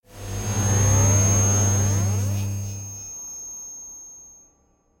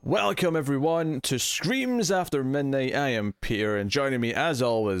Welcome everyone to Screams After Midnight. I am Peter, and joining me as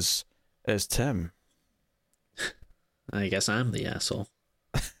always is Tim. I guess I'm the asshole.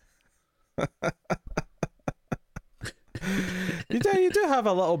 You do have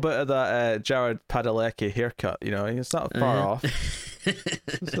a little bit of that Jared Padalecki haircut, you know, it's not far off.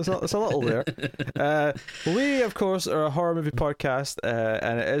 It's a little there. We, of course, are a horror movie podcast,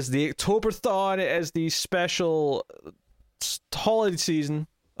 and it is the Octoberthon. It is the special holiday season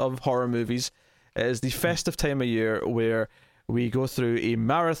of horror movies. It is the festive time of year where we go through a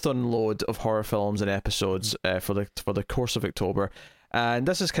marathon load of horror films and episodes for the course of October. And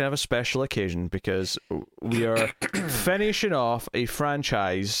this is kind of a special occasion because we are finishing off a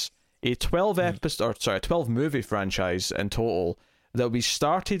franchise, a 12 movie franchise in total that we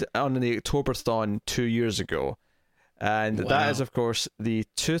started on the Octoberthon 2 years ago. And that is, of course, the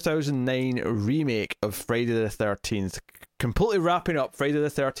 2009 remake of Friday the 13th, completely wrapping up Friday the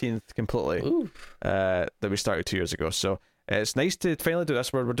 13th completely, that we started 2 years ago. So it's nice to finally do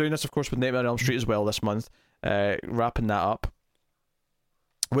this. We're doing this, of course, with Nightmare on Elm Street as well this month, wrapping that up,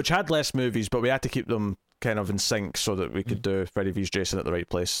 which had less movies, but we had to keep them kind of in sync so that we could do Freddy vs. Jason at the right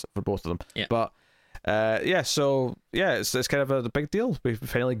place for both of them. Yeah. But it's kind of a big deal. We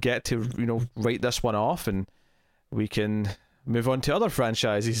finally get to, write this one off, and we can move on to other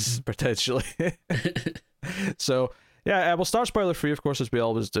franchises potentially. So we'll start spoiler free, of course, as we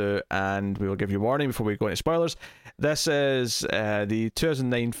always do, and we will give you a warning before we go into spoilers. This is the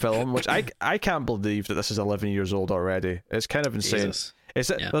 2009 film, which I can't believe that this is 11 years old already. It's kind of insane.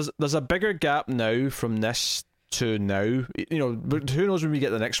 There's a bigger gap now from this to now. Who knows when we get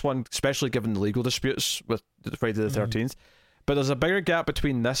the next one, especially given the legal disputes with Friday the 13th. But there's a bigger gap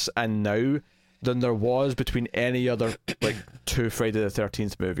between this and now than there was between any other two Friday the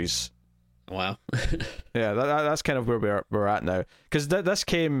 13th movies. Wow. Yeah, that's kind of where we're at now. Because this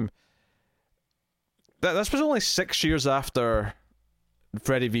was only 6 years after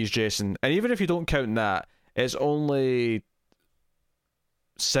Freddy vs. Jason, and even if you don't count that, it's only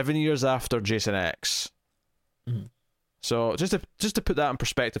 7 years after Jason X. So just to put that in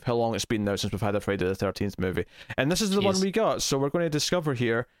perspective, how long it's been now since we've had a Friday the 13th movie, and this is the one we got. So we're going to discover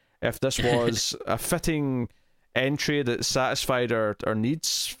here if this was a fitting entry that satisfied our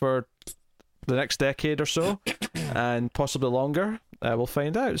needs for the next decade or so, and possibly longer. We'll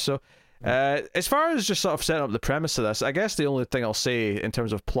find out. So as far as just sort of setting up the premise of this, I guess the only thing I'll say in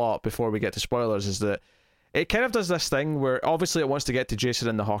terms of plot before we get to spoilers is that it kind of does this thing where obviously it wants to get to Jason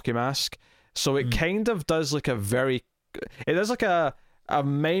in the hockey mask, so it kind of does like a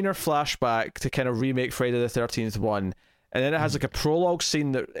minor flashback to kind of remake Friday the 13th one, and then it has like a prologue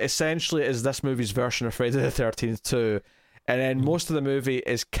scene that essentially is this movie's version of Friday the 13th 2, and then most of the movie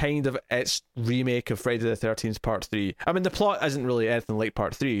is kind of its remake of Friday the 13th Part 3. I mean, the plot isn't really anything like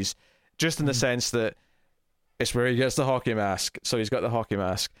Part 3's, just in the sense that it's where he gets the hockey mask, so he's got the hockey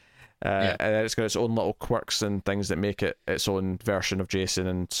mask. And then it's got its own little quirks and things that make it its own version of Jason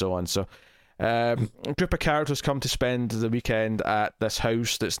and so on. So a group of characters come to spend the weekend at this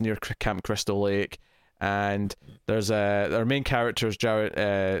house that's near Camp Crystal Lake, and there's our main characters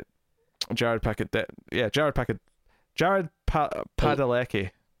Jared Padalecki.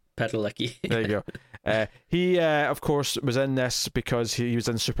 There you go. He of course was in this because he was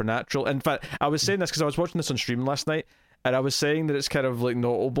in Supernatural. In fact, I was saying this because I was watching this on stream last night, and I was saying that it's kind of like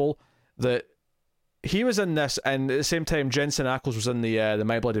notable that he was in this, and at the same time Jensen Ackles was in the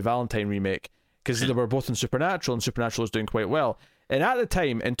My Bloody Valentine remake, because they were both in Supernatural, and Supernatural was doing quite well. And at the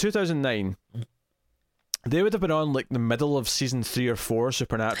time in 2009, they would have been on like the middle of season 3 or 4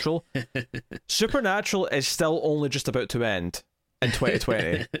 Supernatural. Supernatural is still only just about to end in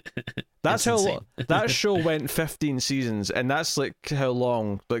 2020. That's how long that show went. 15 seasons, and that's like how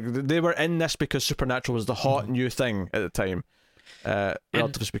long. Like they were in this because Supernatural was the hot new thing at the time,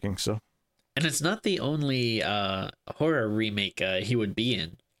 relatively speaking. So, and it's not the only horror remake he would be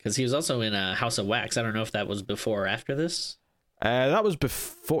in, because he was also in House of Wax. I don't know if that was before or after this. That was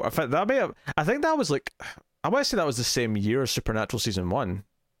before. In fact, I think that was like, I want to say that was the same year as Supernatural season 1.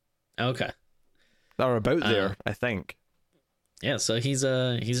 Okay. Or about there, I think. Yeah, so he's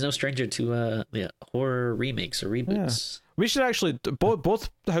no stranger to horror remakes or reboots. Yeah. We should actually both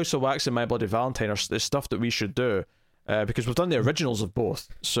House of Wax and My Bloody Valentine is stuff that we should do, because we've done the originals of both.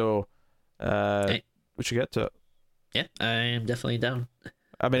 So we should get to it. Yeah, I am definitely down.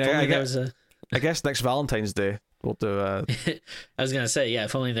 I mean, I guess next Valentine's Day we'll do. I was gonna say, yeah,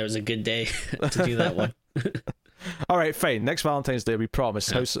 if only there was a good day to do that one. All right, fine. Next Valentine's Day, we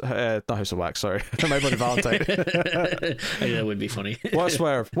promise. Not House of Wax. Sorry, My Bloody Valentine. I think that would be funny. What a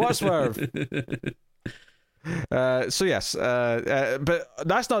swerve! What a swerve! So yes, but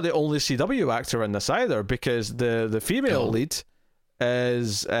that's not the only CW actor in this either, because the female lead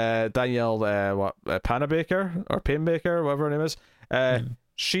is Danielle Panabaker or Painbaker, whatever her name is.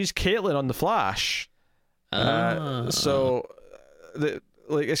 She's Caitlin on The Flash. So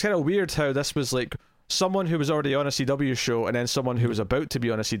it's kind of weird how this was like someone who was already on a CW show and then someone who was about to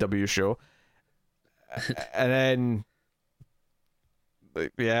be on a CW show, and then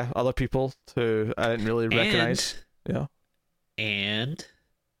other people who I didn't really recognize. And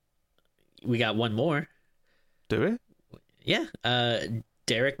we got one more. Do we? Yeah.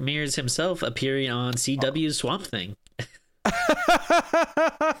 Derek Mears himself appearing on CW's Swamp Thing.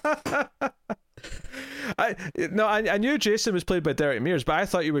 I knew Jason was played by Derek Mears, but I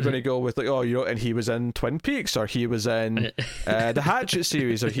thought you were going to go with and he was in Twin Peaks, or he was in the Hatchet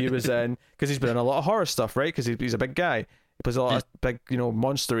series, or he was in, because he's been in a lot of horror stuff, right? Because he's a big guy, he plays a lot of big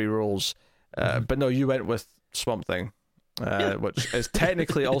monstery roles. But no, you went with Swamp Thing, which is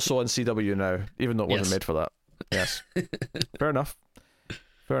technically also on CW now, even though it wasn't made for that. Yes, fair enough.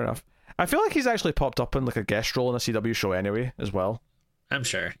 I feel like he's actually popped up in like a guest role in a CW show anyway, as well. I'm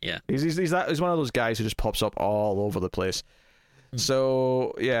sure, yeah. He's one of those guys who just pops up all over the place.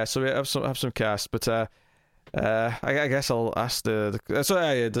 So we have some cast, but I guess I'll ask the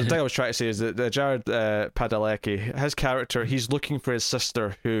thing I was trying to say is that Jared Padalecki, his character, he's looking for his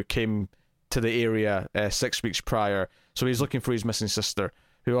sister who came to the area 6 weeks prior. So he's looking for his missing sister,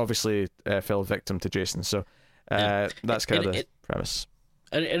 who obviously fell victim to Jason. So that's kind of the premise.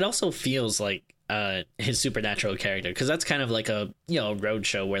 It also feels like his supernatural character, because that's kind of like a road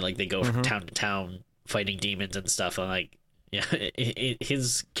show where like they go from town to town fighting demons and stuff, and like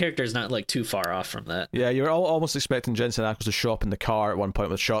his character is not like too far off from that. Yeah, you're almost expecting Jensen Ackles to show up in the car at one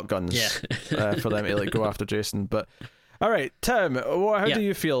point with shotguns for them to like go after Jason. But all right, Tim, how do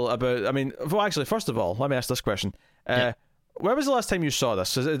you feel about? I mean, well, actually, first of all, let me ask this question. When was the last time you saw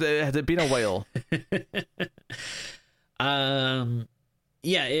this? Had it been a while?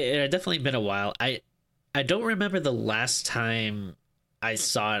 Yeah, it had definitely been a while. I don't remember the last time I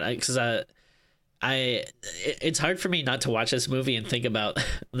saw it, because it's hard for me not to watch this movie and think about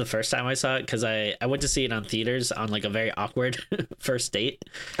the first time I saw it, because I went to see it on theaters on like a very awkward first date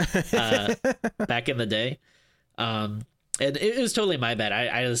back in the day. And it was totally my bad.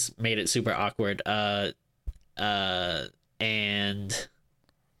 I just made it super awkward. So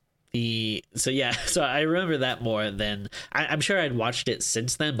I remember that more than I'm sure I'd watched it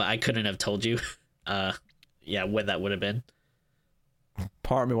since then, but I couldn't have told you when that would have been.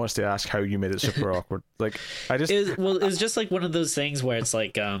 Part of me wants to ask how you made it super awkward. Like it's just like one of those things where it's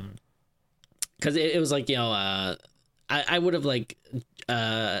like because it was like I would have like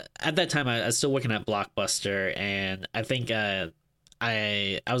at that time I was still working at Blockbuster, and I think I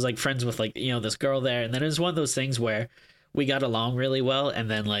was like friends with like this girl there, and then it was one of those things where we got along really well, and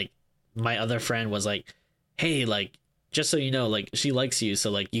then like my other friend was like, hey, like just so you know, like she likes you, so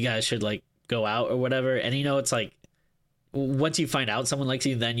like you guys should like go out or whatever. And it's like once you find out someone likes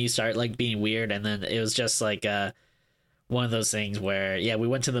you, then you start like being weird. And then it was just like one of those things where we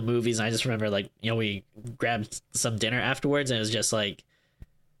went to the movies, and I just remember like we grabbed some dinner afterwards, and it was just like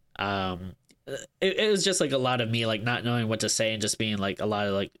it was just like a lot of me like not knowing what to say, and just being like a lot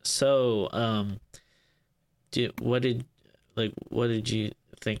of like, so what did you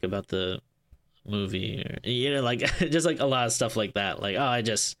think about the movie, or like just like a lot of stuff like that, like I'm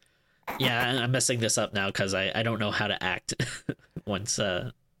messing this up now because I don't know how to act once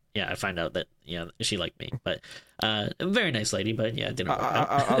I find out that she liked me. But a very nice lady, but it didn't work out.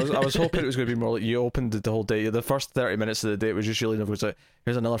 I was hoping it was going to be more like you opened the whole day. The first 30 minutes of the day was just really was like,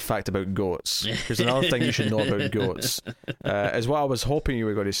 here's another fact about goats, here's another thing you should know about goats, is what I was hoping you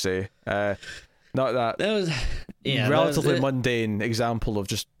were going to say. Not that was relatively mundane example of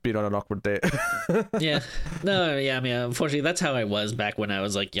just being on an awkward date. I mean, unfortunately, that's how I was back when I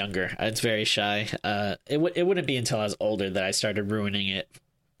was like younger. I was very shy. It wouldn't be until I was older that I started ruining it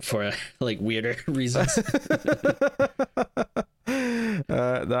for like weirder reasons.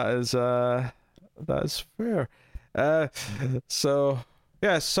 That is fair. So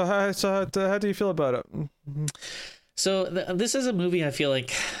how do you feel about it? So this is a movie I feel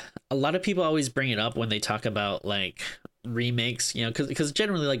like a lot of people always bring it up when they talk about like remakes, because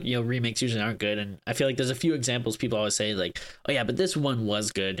generally like remakes usually aren't good, and I feel like there's a few examples people always say like, oh yeah, but this one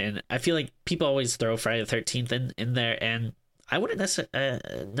was good, and I feel like people always throw Friday the 13th in there, and I wouldn't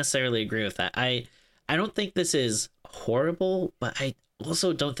necessarily agree with that. I don't think this is horrible, but I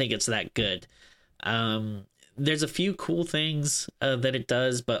also don't think it's that good. There's a few cool things that it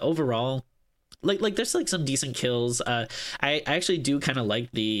does, but overall, like there's like some decent kills. I actually do kind of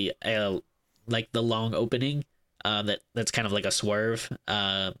like the like the long opening, that's kind of like a swerve.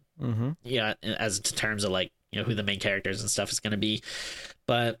 Yeah, as to terms of like, you know, who the main characters and stuff is going to be,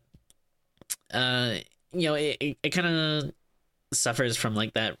 but you know, it kind of suffers from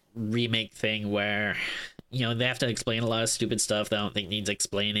like that remake thing where, you know, they have to explain a lot of stupid stuff that I don't think needs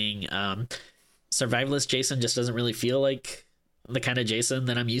explaining. Survivalist Jason just doesn't really feel like the kind of Jason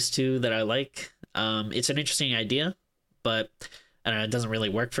that I'm used to, that I like. It's an interesting idea, but I don't know, it doesn't really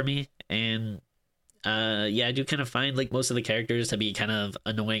work for me. And yeah, I do kind of find like most of the characters to be kind of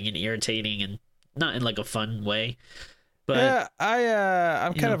annoying and irritating, and not in like a fun way. But yeah,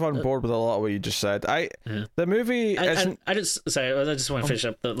 I'm kind of on board with a lot of what you just said. The movie isn't. I just want to finish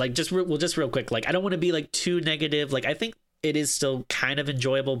up the like just real quick. Like, I don't want to be like too negative. Like, I think it is still kind of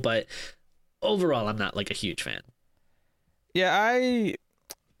enjoyable, but overall, I'm not like a huge fan. Yeah, I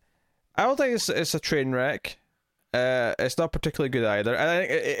don't think it's a train wreck. It's not particularly good either. And I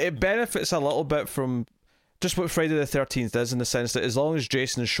think it benefits a little bit from just what Friday the 13th is, in the sense that as long as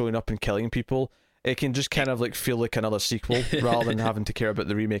Jason is showing up and killing people, it can just kind of like feel like another sequel rather than having to care about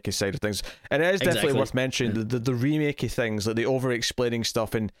the remakey side of things. And it is definitely worth mentioning the remakey things, like the over explaining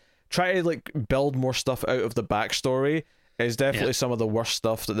stuff and try to like build more stuff out of the backstory, is definitely some of the worst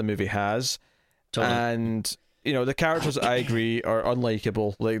stuff that the movie has. Totally. And you know, the characters, I agree, are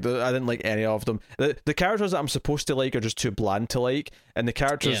unlikable. Like, I didn't like any of them. The characters that I'm supposed to like are just too bland to like, and the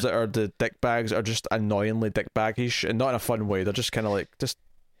characters that are the dickbags are just annoyingly dickbaggish, and not in a fun way. They're just kind of like, just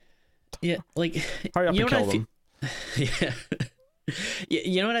like hurry up and kill them. Yeah,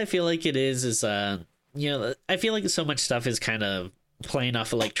 you know what I feel like it is you know, I feel like so much stuff is kind of playing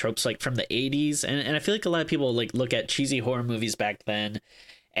off of like tropes like from the 80s, and I feel like a lot of people like look at cheesy horror movies back then,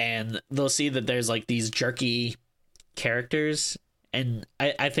 and they'll see that there's like these jerky characters, and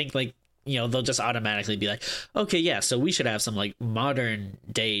I think like, you know, they'll just automatically be like, okay, yeah, so we should have some like modern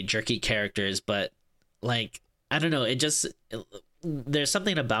day jerky characters. But like, I don't know, there's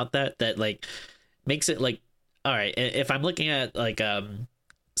something about that like makes it like, all right, if I'm looking at like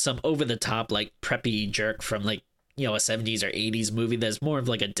some over the top like preppy jerk from like, you know, a 70s or 80s movie, there's more of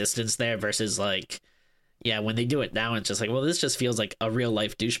like a distance there versus like, yeah, when they do it now, it's just like, well, this just feels like a real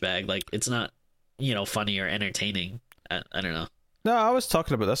life douchebag. Like, it's not, you know, funny or entertaining. I don't know. No, I was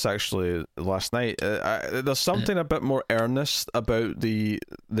talking about this actually last night. There's something a bit more earnest about the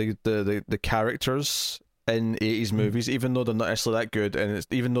characters in 80s movies, even though they're not necessarily that good, and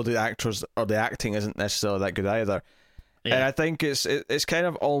even though the actors or the acting isn't necessarily that good either. Yeah. And I think it's kind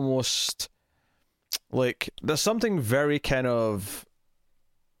of almost like there's something very kind of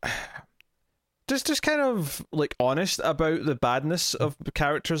just kind of like honest about the badness of the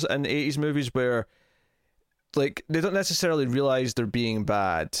characters in 80s movies, where like they don't necessarily realize they're being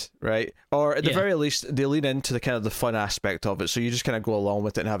bad, right? Or at the very least they lean into the kind of the fun aspect of it, so you just kind of go along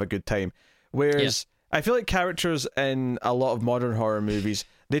with it and have a good time. Whereas I feel like characters in a lot of modern horror movies,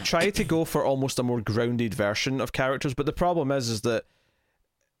 they try to go for almost a more grounded version of characters, but the problem is that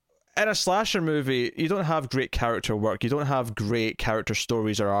in a slasher movie, you don't have great character work. You don't have great character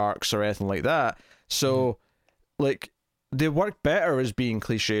stories or arcs or anything like that. So, like, they work better as being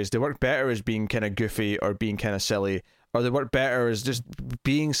cliches. They work better as being kind of goofy or being kind of silly. Or they work better as just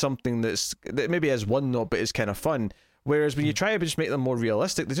being something that maybe has one note but is kind of fun. Whereas when you try to just make them more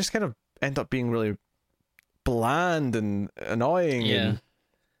realistic, they just kind of end up being really bland and annoying. Yeah. And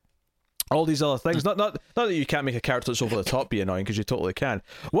all these other things. Not that you can't make a character that's over the top be annoying, because you totally can.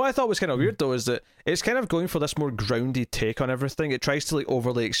 What I thought was kind of weird though is that it's kind of going for this more grounded take on everything. It tries to like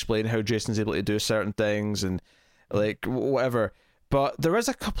overly explain how Jason's able to do certain things and like whatever. But there is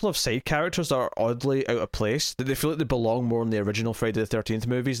a couple of side characters that are oddly out of place, that they feel like they belong more in the original Friday the 13th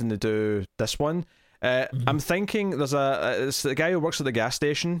movies than they do this one. I'm thinking there's it's the guy who works at the gas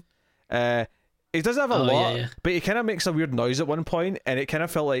station. He doesn't have a lot, but he kind of makes a weird noise at one point, and it kind of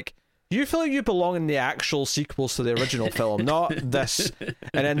felt like, you feel like you belong in the actual sequels to the original film, not this.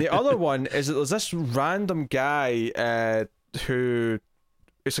 And then the other one is that there's this random guy who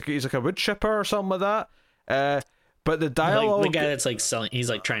he's like a wood chipper or something like that. But the dialogue, like the guy that's like selling, he's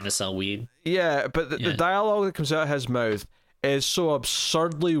like trying to sell weed. Yeah, but the dialogue that comes out of his mouth is so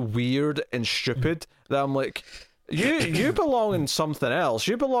absurdly weird and stupid that I'm like, you belong in something else.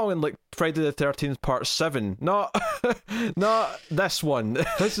 You belong in like Friday the 13th Part 7, not this one.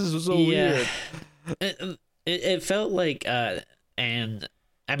 This is so weird. It felt like, and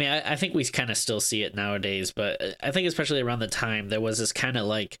I mean, I think we kind of still see it nowadays, but I think especially around the time there was this kind of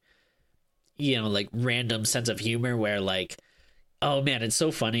like, you know, like random sense of humor where like, oh man, it's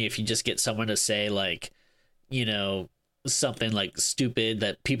so funny if you just get someone to say like, you know, something like stupid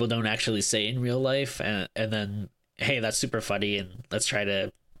that people don't actually say in real life, and then, hey, that's super funny, and let's try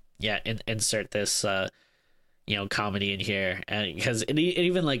to, insert this comedy in here, and because it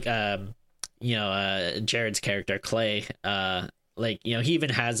even like Jared's character Clay, like he even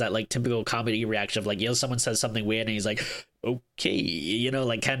has that like typical comedy reaction of like someone says something weird and he's like, okay,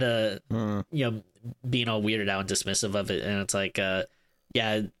 like kind of being all weirded out and dismissive of it, and it's like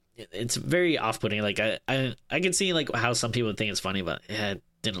it's very off-putting. Like I can see like how some people think it's funny, but I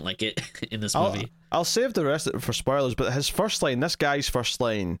didn't like it in this movie. I'll save the rest of it for spoilers, but his first line, this guy's first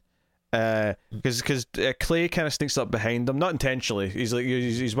line, because Clay kind of sneaks up behind him, not intentionally.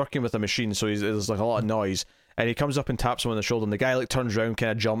 He's working with a machine, so there's like a lot of noise, and he comes up and taps him on the shoulder, and the guy like turns around,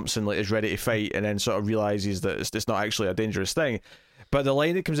 kind of jumps, and like is ready to fight, and then sort of realizes that it's not actually a dangerous thing. But the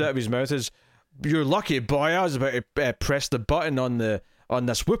line that comes out of his mouth is, "You're lucky, boy. I was about to press the button on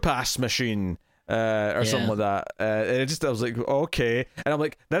this whoop ass machine." Or something like that. I was like, okay. And I'm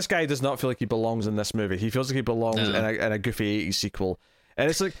like, this guy does not feel like he belongs in this movie. He feels like he belongs in a goofy 80s sequel. And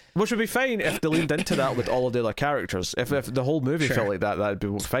it's like, which would be fine if they leaned into that with all of the other characters. If the whole movie felt like that, that'd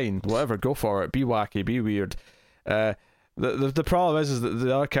be fine. Whatever, go for it. Be wacky, be weird. The problem is that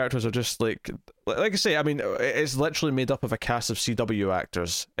the other characters are just like I say, I mean, it's literally made up of a cast of CW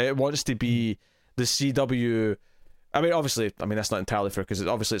actors. It wants to be the CW... I mean, obviously, that's not entirely fair because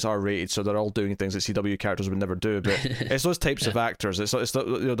obviously it's R-rated, so they're all doing things that CW characters would never do. But it's those types of actors. It's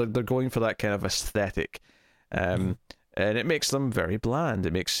they're going for that kind of aesthetic, and it makes them very bland.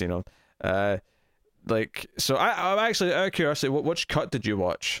 It makes like so. I'm actually out of curiosity. Which cut did you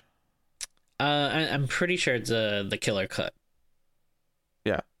watch? I'm pretty sure it's the killer cut.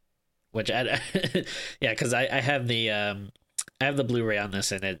 Yeah. Which because I have the Blu-ray on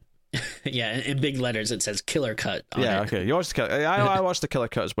this, and it. Yeah, in big letters it says killer cut on it. Okay, you watched the killer. I watched the killer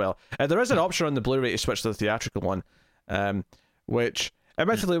cut as well. There is an option on the Blu-ray to switch to the theatrical one, which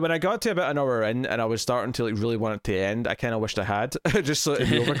admittedly when I got to about an hour in and I was starting to like really want it to end, I kind of wished I had just so it'd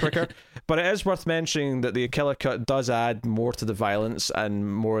be over quicker. But it is worth mentioning that the killer cut does add more to the violence and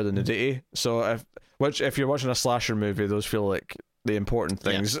more of the nudity. So if you're watching a slasher movie, those feel like the important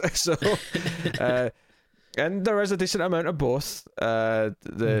things. Yeah. So and there is a decent amount of both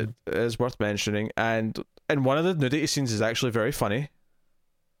that is worth mentioning, and one of the nudity scenes is actually very funny.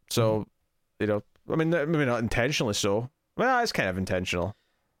 So, maybe not intentionally so. Well, it's kind of intentional.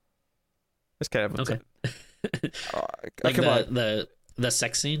 It's kind of okay. Like the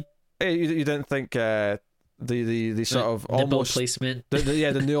sex scene. Hey, you didn't think the sort of nipple almost placement? The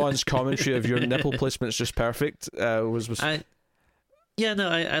nuanced commentary of your nipple placement's just perfect. Was. Yeah, no,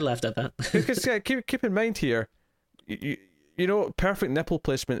 I laughed at that. Because keep in mind here, perfect nipple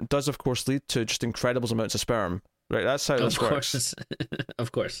placement does of course lead to just incredible amounts of sperm, right? That's how this works.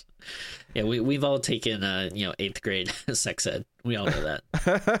 Of course. Yeah, we've all taken 8th grade sex ed. We all know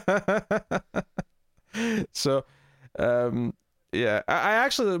that. So, I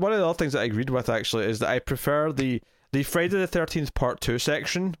actually, one of the other things that I agreed with actually is that I prefer the Friday the 13th Part 2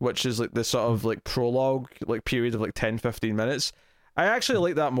 section, which is like the sort of like prologue like period of like 10-15 minutes. I actually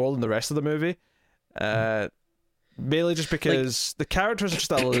like that more than the rest of the movie, mainly just because the characters are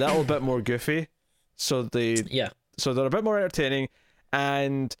just a little bit more goofy, so they're a bit more entertaining,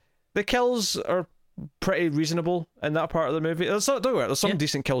 and the kills are pretty reasonable in that part of the movie. There's some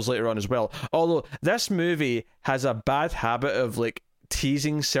decent kills later on as well. Although this movie has a bad habit of like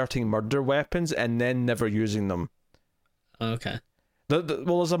teasing certain murder weapons and then never using them. Okay.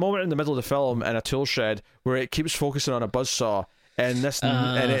 There's a moment in the middle of the film in a tool shed where it keeps focusing on a buzzsaw. And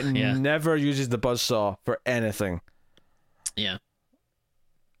it never uses the buzzsaw for anything. Yeah.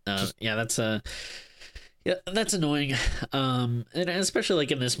 That's annoying. And especially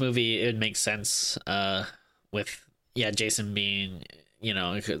like in this movie, it makes sense. With Jason being,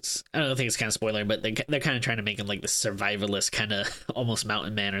 because I don't think it's kind of spoiler, but they're kind of trying to make him like the survivalist kind of almost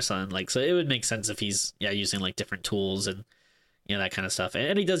mountain man or something. Like, so it would make sense if he's using like different tools and that kind of stuff.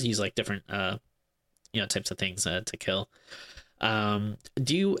 And he does use like different types of things to kill.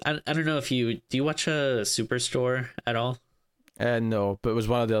 Do you I don't know if do you watch Superstore at all? No, but it was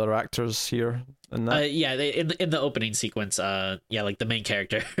one of the other actors here in that. In the opening sequence, like the main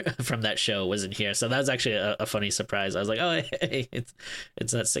character from that show was in here, so that was actually a funny surprise. I was like, oh hey, it's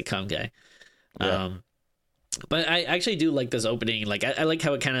that sitcom guy. Yeah. But I actually do like this opening. Like I like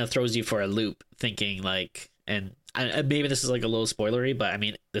how it kind of throws you for a loop, thinking like, and maybe this is like a little spoilery, but I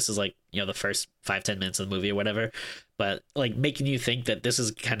mean this is like the first 5-10 minutes of the movie or whatever, but like making you think that this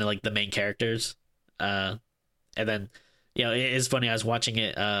is kind of like the main characters, and then it's funny, I was watching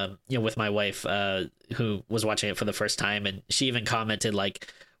it with my wife who was watching it for the first time, and she even commented like,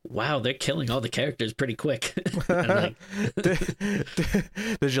 wow, they're killing all the characters pretty quick. Like,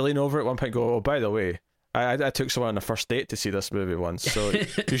 did you lean over at one point and go, oh by the way, I took someone on a first date to see this movie once, so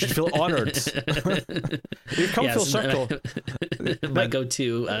you should feel honored. You've come full circle. My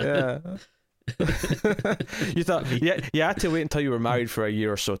go-to. Yeah. You thought you had to wait until you were married for a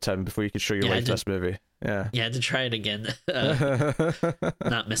year or so, Tim, before you could show your wife this movie. Yeah. Yeah, I had to try it again.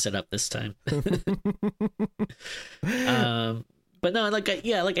 Not mess it up this time. But no, like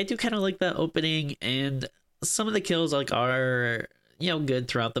I do kind of like that opening, and some of the kills like are good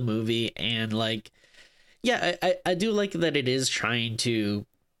throughout the movie, and like I do like that it is trying to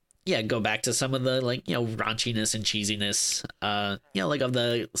go back to some of the like raunchiness and cheesiness like of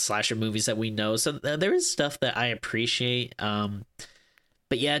the slasher movies that we know. So there is stuff that I appreciate,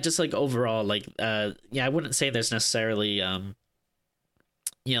 but yeah, just like overall, like I wouldn't say there's necessarily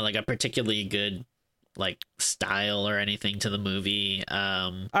like a particularly good like style or anything to the movie.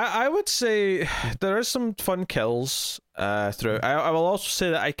 I would say there is some fun kills throughout. I will also say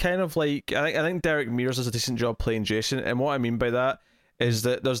that I kind of like, I think Derek Mears does a decent job playing Jason, and what I mean by that is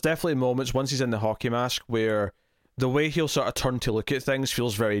that there's definitely moments once he's in the hockey mask where the way he'll sort of turn to look at things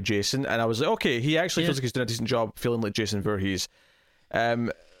feels very Jason, and I was like, okay, he actually feels like he's doing a decent job feeling like Jason Voorhees. I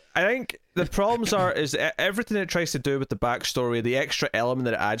think the problems is everything it tries to do with the backstory, the extra element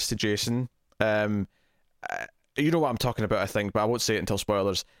that it adds to Jason. You know what I'm talking about, I think, but I won't say it until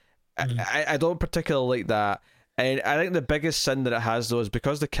spoilers. I don't particularly like that, and I think the biggest sin that it has though is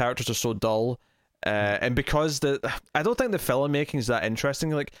because the characters are so dull, and because I don't think the filmmaking is that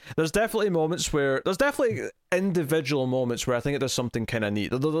interesting. Like, there's definitely individual moments where I think it does something kind of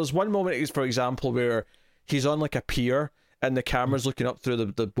neat. There's one moment, for example, where he's on like a pier and the camera's looking up through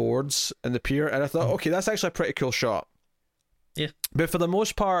the boards in the pier, and I thought, okay, that's actually a pretty cool shot. Yeah. But for the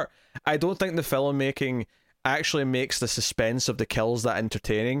most part, I don't think the filmmaking actually makes the suspense of the kills that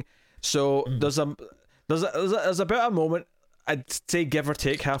entertaining. So there's about a moment, I'd say give or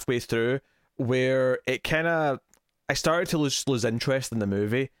take halfway through, where it kind of, I started to lose interest in the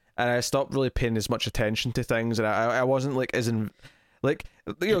movie, and I stopped really paying as much attention to things, and I wasn't like as in like,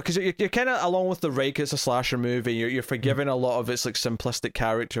 because you're kind of along with the right, it's a slasher movie, you're forgiving a lot of its like simplistic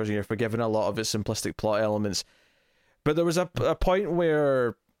characters, and you're forgiving a lot of its simplistic plot elements. But there was a point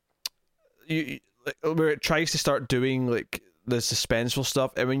where where it tries to start doing like the suspenseful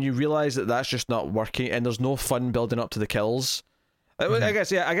stuff, and when you realize that that's just not working, and there's no fun building up to the kills. I guess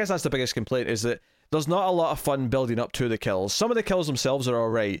that's the biggest complaint, is that there's not a lot of fun building up to the kills. Some of the kills themselves are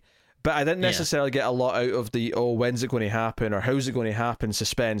alright, but I didn't necessarily get a lot out of the when's it going to happen or how's it going to happen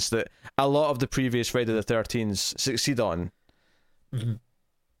suspense that a lot of the previous Friday the 13th succeed on.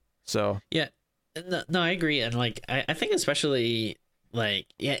 So yeah. No, I agree, and like I think especially like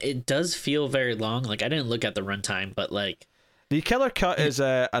it does feel very long. Like I didn't look at the runtime, but like the killer cut is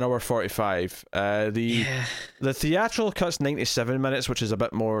an hour 45. The theatrical cut's 97 minutes, which is a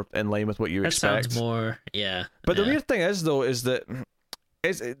bit more in line with what you expect. Sounds more, yeah. But the weird thing is though is that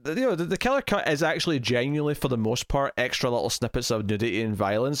the killer cut is actually genuinely for the most part extra little snippets of nudity and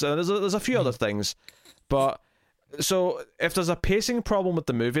violence, and there's a few other things, but. So, if there's a pacing problem with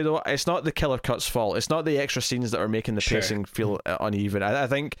the movie, though, it's not the killer cut's fault. It's not the extra scenes that are making the pacing feel uneven. I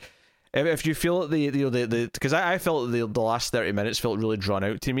think if you feel the because I felt the last 30 minutes felt really drawn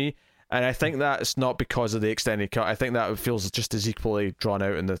out to me, and I think that's not because of the extended cut. I think that feels just as equally drawn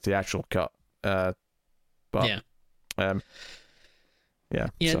out in the theatrical cut. I'd agree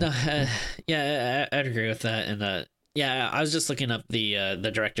with that. And I was just looking up the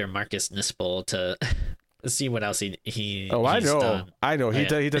director Marcus Nispel to. See what else he I know done.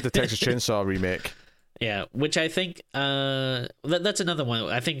 He did the Texas Chainsaw remake, which I think that's another one.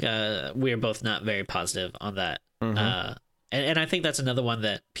 I think we're both not very positive on that, and I think that's another one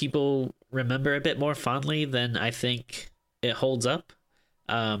that people remember a bit more fondly than I think it holds up,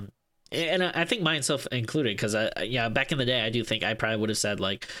 and I think myself included, because back in the day I do think I probably would have said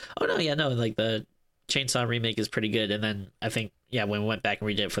like, oh no, like the Chainsaw remake is pretty good, and then I think when we went back and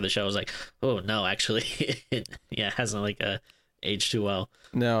redid it for the show, I was like, oh no, actually it hasn't like aged too well.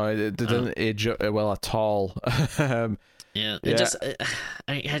 No, it didn't age well at all. I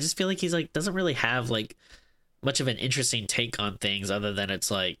just feel like he's like doesn't really have like much of an interesting take on things, other than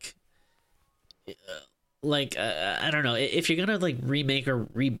it's like I don't know, if you're gonna like remake or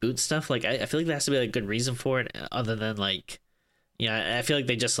reboot stuff, like I feel like there has to be like a good reason for it, other than like I feel like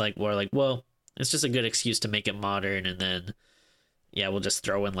they just like were like, well, it's just a good excuse to make it modern, and then we'll just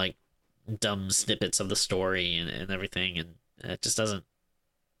throw in like dumb snippets of the story and everything, and it just doesn't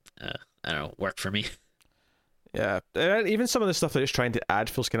I don't know, work for me. Yeah, and even some of the stuff that it's trying to add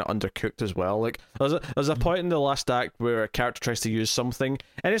feels kind of undercooked as well. Like there's a point in the last act where a character tries to use something,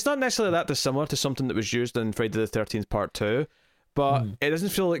 and it's not necessarily that dissimilar to something that was used in Friday the 13th Part 2, but it doesn't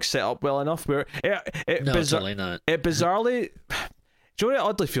feel like set up well enough. Where no, totally not. It bizarrely. Do you know what it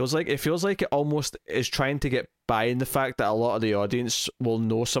oddly feels like? It feels like it almost is trying to get by in the fact that a lot of the audience will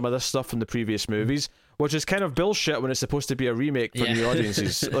know some of this stuff from the previous movies, which is kind of bullshit when it's supposed to be a remake for new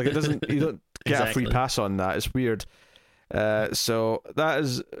audiences. Like, it doesn't, you don't get a free pass on that. It's weird. So that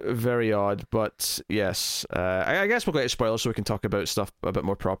is very odd, but yes, I guess we'll get to spoilers so we can talk about stuff a bit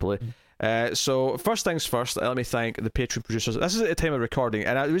more properly. So first things first, let me thank the Patreon producers. This is at the time of recording,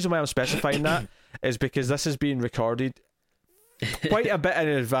 and the reason why I'm specifying that is because this is being recorded quite a bit in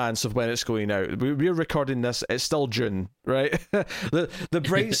advance of when it's going out. We're recording this, it's still June, right? the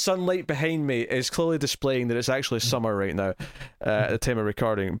bright sunlight behind me is clearly displaying that it's actually summer right now at the time of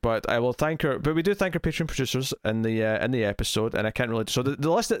recording. But I will thank her. But we do thank our Patreon producers in the episode, and I can't really. So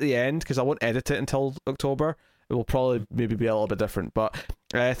the list at the end, because I won't edit it until October, it will probably maybe be a little bit different. But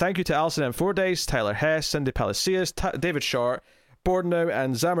thank you to Alison M. Fordyce, Tyler Hess, Cindy Palacios, David Short, Bordenau,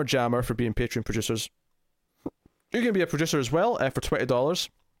 and Zammer Jammer for being Patreon producers. You can be a producer as well for $20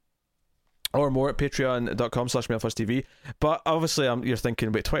 or more at patreon.com/MailFuzzTV. But obviously, you're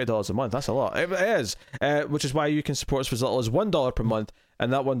thinking, wait, $20 a month? That's a lot. It is, which is why you can support us for as little as $1 per month,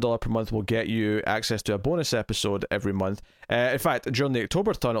 and that $1 per month will get you access to a bonus episode every month. In fact, during the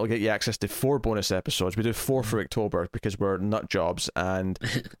October-thon, it'll get you access to 4 bonus episodes. We do 4 for October because we're nut jobs and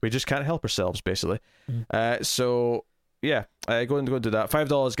we just can't help ourselves, basically. So... yeah, go and do that.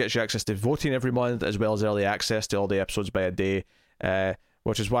 $5 gets you access to voting every month, as well as early access to all the episodes by a day,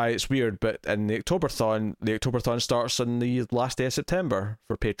 which is why it's weird. But in the October-thon starts on the last day of September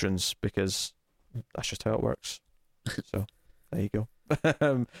for patrons, because that's just how it works. So there you go.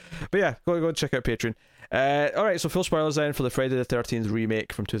 But yeah, go and check out Patreon. Alright, so full spoilers then for the Friday the 13th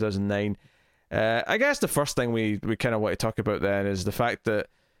remake from 2009. I guess the first thing we kind of want to talk about then is the fact that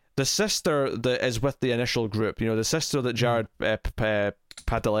the sister that is with the initial group, the sister that Jared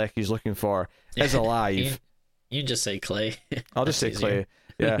Padalecki is looking for, is alive. You just say Clay. I'll just say easier.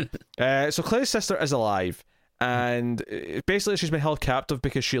 Clay. Yeah. So Clay's sister is alive, and basically she's been held captive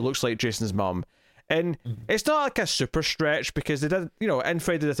because she looks like Jason's mum. And it's not like a super stretch, because they did, in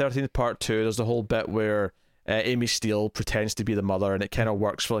Friday the 13th Part 2, there's the whole bit where Amy Steele pretends to be the mother, and it kind of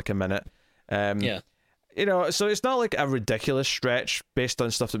works for like a minute. Yeah. So it's not like a ridiculous stretch based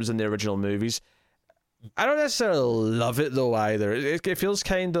on stuff that was in the original movies. I don't necessarily love it though either. It feels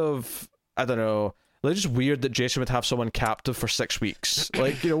kind of, I don't know, like just weird that Jason would have someone captive for 6 weeks.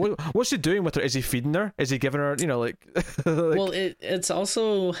 Like, what's he doing with her? Is he feeding her? Is he giving her, like... Well, it's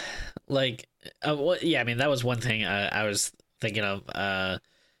also like, yeah, I mean, that was one thing I was thinking of,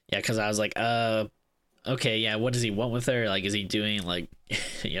 because I was like, okay, yeah, what does he want with her? Like, is he doing, like,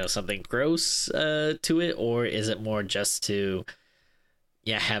 something gross to it? Or is it more just to,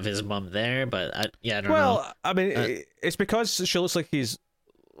 have his mom there? But, I don't know. Well, I mean, it's because she looks like his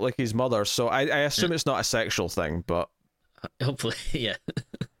mother, so I assume it's not a sexual thing, but... Hopefully, yeah.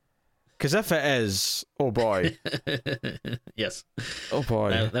 Because if it is, oh boy. Yes. Oh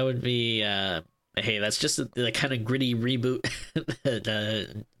boy. That would be, hey, that's just the kind of gritty reboot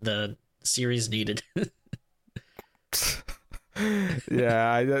that the series needed.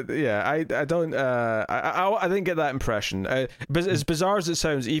 I don't I didn't get that impression. But as bizarre as it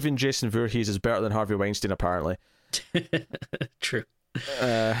sounds, even Jason Voorhees is better than Harvey Weinstein, apparently. True.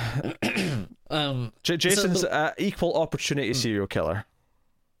 Jason's equal opportunity serial killer.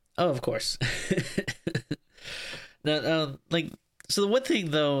 Oh, of course. Now, so the one thing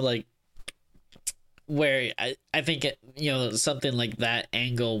though, like, where I think something like that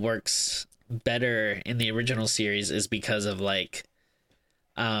angle works better in the original series is because of like,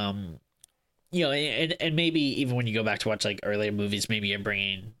 and maybe even when you go back to watch like earlier movies, maybe you're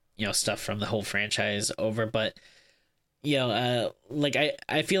bringing stuff from the whole franchise over, but like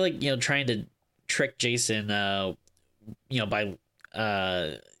I feel like trying to trick Jason by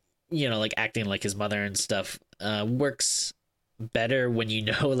like acting like his mother and stuff works better when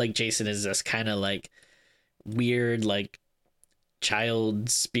like Jason is this kind of like weird like child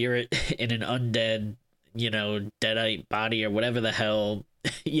spirit in an undead deadite body or whatever the hell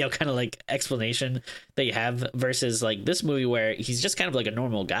kind of like explanation they have, versus like this movie where he's just kind of like a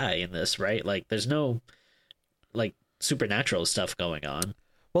normal guy in this, right? Like there's no like supernatural stuff going on.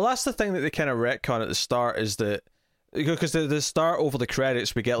 Well, that's the thing that they kind of retcon at the start, is that because the start over the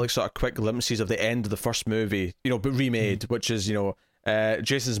credits we get like sort of quick glimpses of the end of the first movie, but remade, which is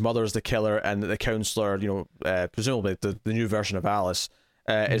Jason's mother is the killer, and the counselor, presumably the new version of Alice,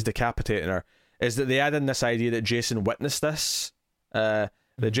 is decapitating her. Is that they add in this idea that Jason witnessed this, that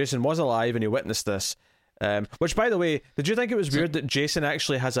Jason was alive and he witnessed this, Which, by the way, did you think it was weird that Jason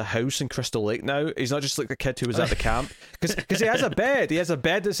actually has a house in Crystal Lake now? He's not just like the kid who was at the camp. Because he has a bed. He has a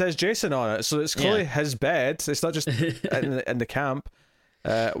bed that says Jason on it. So it's clearly his bed. It's not just in the camp,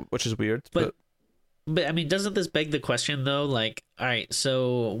 which is weird. But I mean, doesn't this beg the question, though? Like, all right,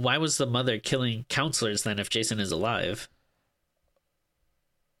 so why was the mother killing counselors then if Jason is alive?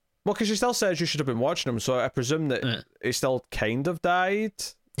 Well, because she still says you should have been watching him, so I presume that he still kind of died.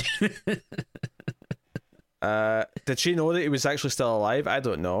 Did she know that he was actually still alive? I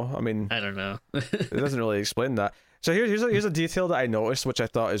don't know. I mean, I don't know. It doesn't really explain that. So here's a detail that I noticed, which I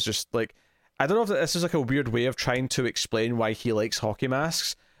thought is just like, I don't know if this is like a weird way of trying to explain why he likes hockey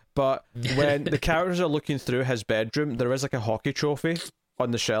masks, but when the characters are looking through his bedroom, there is like a hockey trophy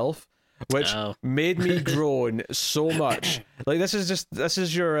on the shelf, which made me groan so much. Like, this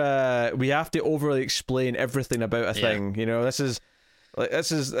is your we have to overly explain everything about a thing, you know. This is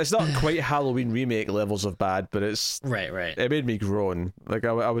it's not quite Halloween remake levels of bad, but it's right. It made me groan. Like,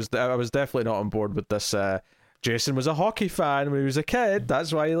 I was definitely not on board with this. Jason was a hockey fan when he was a kid.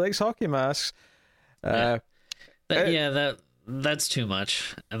 That's why he likes hockey masks. That's too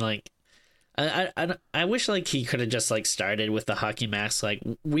much. And like, I wish like he could have just like started with the hockey mask. Like,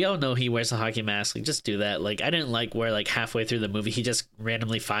 we all know he wears a hockey mask. Like, just do that. Like, I didn't like where like halfway through the movie he just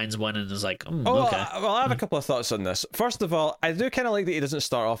randomly finds one and is like, okay. Well, I have a couple of thoughts on this. First of all, I do kind of like that he doesn't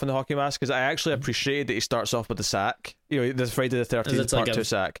start off in the hockey mask, because I actually appreciated that he starts off with the sack. You know, the Friday the 13th Part 2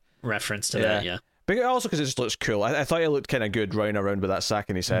 sack. Reference to that, yeah. But also because it just looks cool. I thought he looked kind of good running around with that sack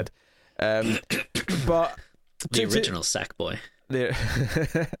in his head. But the original sack boy. There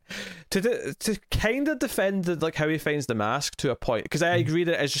to kind of defend like how he finds the mask to a point, because I agree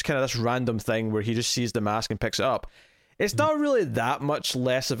that it's just kind of this random thing where he just sees the mask and picks it up. It's not really that much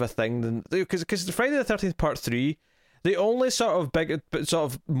less of a thing than, because the Friday the 13th Part 3, the only sort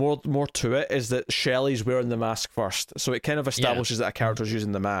of more to it is that Shelley's wearing the mask first, so it kind of establishes that a character's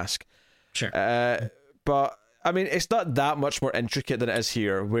using the mask. Sure. But I mean, it's not that much more intricate than it is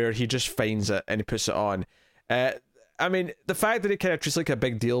here, where he just finds it and he puts it on. I mean, the fact that it kind of treats like a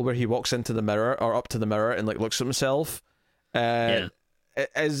big deal where he walks into the mirror or up to the mirror and like looks at himself, it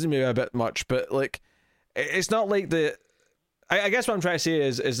is maybe a bit much, but like, it's not like the. I guess what I'm trying to say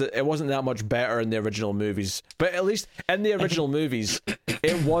is that it wasn't that much better in the original movies, but at least in the original movies,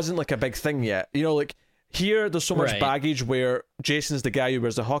 it wasn't like a big thing yet. You know, like here, there's so much baggage where Jason's the guy who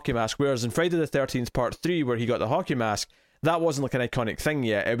wears the hockey mask, whereas in Friday the 13th Part 3, where he got the hockey mask, that wasn't like an iconic thing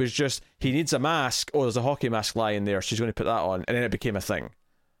yet. It was just, he needs a mask. Oh, there's a hockey mask lying there. She's going to put that on. And then it became a thing.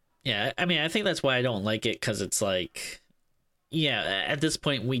 Yeah, I mean, I think that's why I don't like it, because it's like, yeah, at this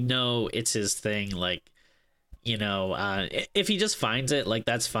point, we know it's his thing. Like, you know, if he just finds it, like,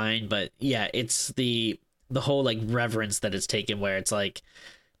 that's fine. But yeah, it's the whole like reverence that it's taken, where it's like,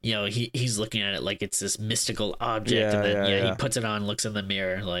 you know, he's looking at it like it's this mystical object, and then he puts it on, looks in the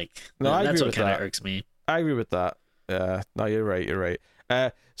mirror. Like, that's what kind of irks me. I agree with that. Yeah, no, you're right.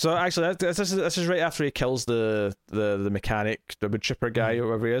 So actually, this is right after he kills the mechanic, the wood chipper guy, or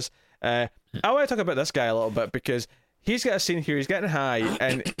whatever he is. I want to talk about this guy a little bit, because he's got a scene here. He's getting high,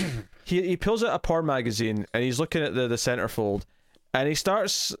 and he pulls out a porn magazine, and he's looking at the centerfold, and he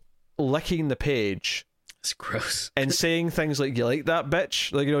starts licking the page. It's gross. And saying things like, "You like that,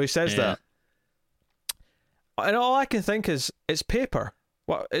 bitch?" Like, you know, he says that, and all I can think is, it's paper.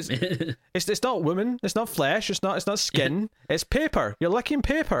 What is it's not woman, it's not flesh, it's not skin, it's paper. You're licking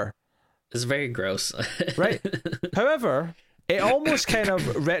paper. It's very gross. Right. However, it almost kind of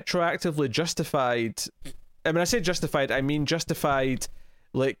retroactively justified. I mean, I say justified, I mean justified,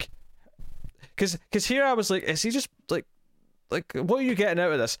 like, because here I was like, is he just like what are you getting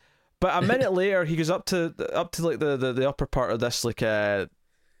out of this? But a minute later, he goes up to like the upper part of this like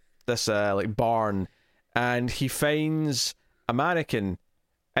like barn, and he finds a mannequin.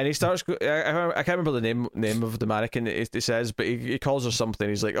 And he starts. I can't remember the name of the mannequin. It says, but he calls her something.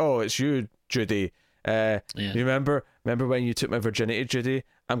 He's like, "Oh, it's you, Judy. You remember when you took my virginity, Judy?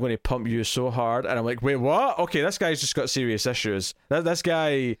 I'm going to pump you so hard." And I'm like, "Wait, what? Okay, this guy's just got serious issues. This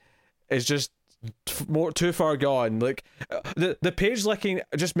guy is just too far gone." Like, the page licking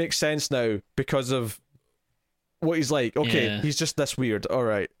just makes sense now because of what he's like. Okay, he's just this weird. All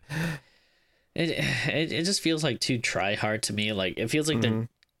right. It just feels like too try hard to me. Like, it feels like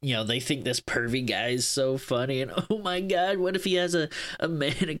they think this pervy guy is so funny, and oh my god, what if he has a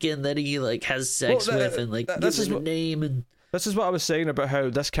mannequin that he like has sex with and like gives him a name? And this is what I was saying about how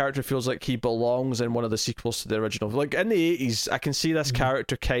this character feels like he belongs in one of the sequels to the original. Like in the 80s, I can see this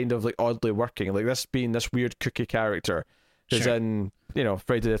character kind of like oddly working, like this being this weird cookie character who's in, you know,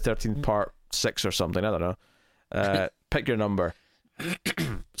 Friday the 13th Part 6 or something. I don't know. Pick your number.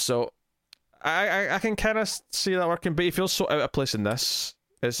 So I can kind of see that working, but he feels so out of place in this.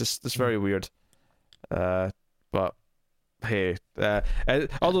 It's very weird. But hey,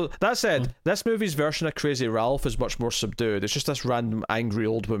 although that said, this movie's version of Crazy Ralph is much more subdued. It's just this random angry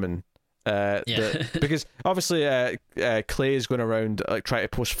old woman. Because obviously Clay is going around like trying to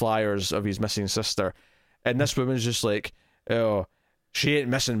post flyers of his missing sister, and this woman's just like, oh, she ain't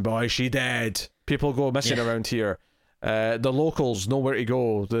missing, boy, she dead. People go missing around here. The locals know where to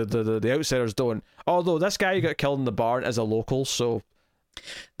go. The outsiders don't. Although this guy who got killed in the barn is a local, so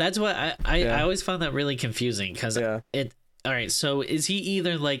that's what I always found that really confusing, because it. All right, so is he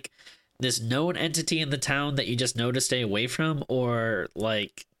either like this known entity in the town that you just know to stay away from, or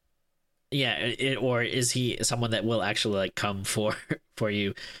like, or is he someone that will actually like come for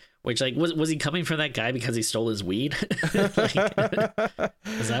you? Which, like, was he coming for that guy because he stole his weed? Like,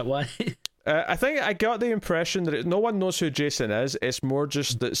 is that why? I think I got the impression that no one knows who Jason is. It's more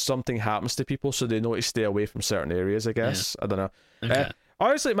just that something happens to people, so they know to stay away from certain areas, I guess. I don't know. Okay.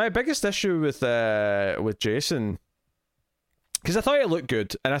 Honestly, my biggest issue with Jason, because I thought it looked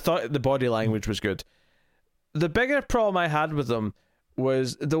good, and I thought the body language was good. The bigger problem I had with him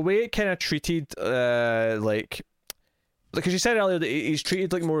was the way it kind of treated, like, because you said earlier that he's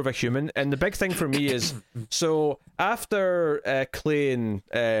treated like more of a human, and the big thing for me is, so after Clay and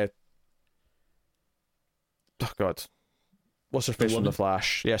oh god, what's her face from The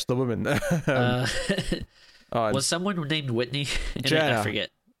Flash? Yes, the woman. Was someone named Whitney? Jenna. I forget.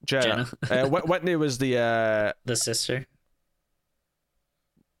 Jenna. Whitney was the sister.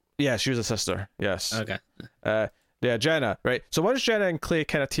 Yeah, she was a sister. Yes. Okay. Yeah, Jenna, right? So once Jenna and Clay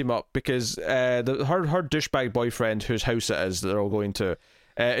kind of team up, because her douchebag boyfriend, whose house it is that they're all going to,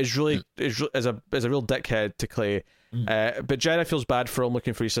 is a real dickhead to Clay. But Jenna feels bad for him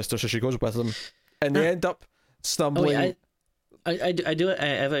looking for his sister, so she goes with him, and they end up stumbling. I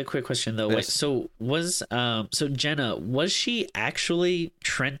have a quick question though. Yes. Wait, so Jenna, was she actually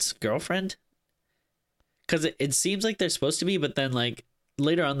Trent's girlfriend? Because it seems like they're supposed to be, but then like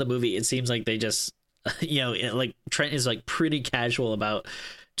later on in the movie, it seems like they just. Like Trent is like pretty casual about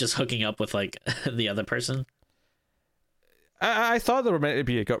just hooking up with like the other person. I thought they were meant to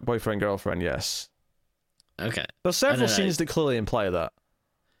be a boyfriend girlfriend. Yes. Okay. There's several scenes that clearly imply that.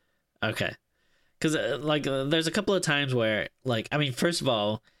 Okay. Because there's a couple of times where like, I mean, first of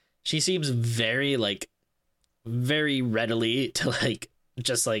all, she seems very readily to like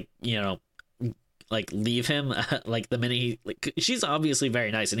just like, you know, like leave him like the minute he like, she's obviously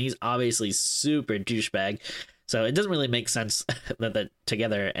very nice and he's obviously super douchebag, so it doesn't really make sense that they're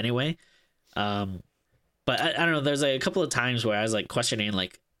together anyway. But I don't know, there's like a couple of times where I was like questioning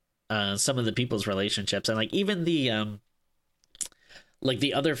like some of the people's relationships, and like even the like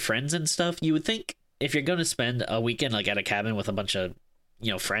the other friends and stuff. You would think if you're going to spend a weekend like at a cabin with a bunch of,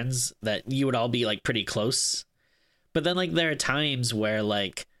 you know, friends, that you would all be like pretty close, but then like there are times where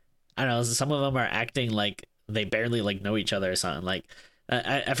like, I don't know, some of them are acting like they barely like know each other or something. Like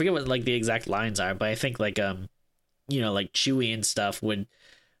I forget what like the exact lines are, but I think like you know, like Chewie and stuff would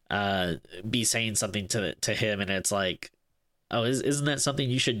be saying something to him, and it's like, oh, isn't that something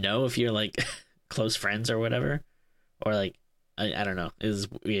you should know if you're like close friends or whatever? Or like I don't know, it was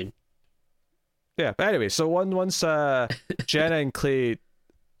weird. Yeah, but anyway, so once Jenna and Clay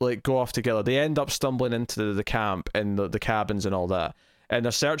like go off together, they end up stumbling into the camp and the cabins and all that. And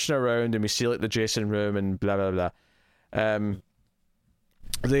they're searching around, and we see like the Jason room and blah blah blah.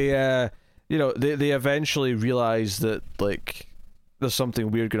 They eventually realize that like there's something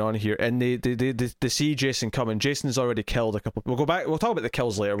weird going on here, and they see Jason coming. Jason's already killed a couple. We'll go back. We'll talk about the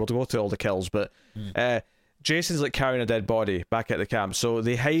kills later. We'll go to all the kills, but Jason's like carrying a dead body back at the camp. So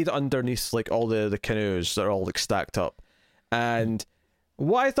they hide underneath like all the canoes that are all like stacked up, and.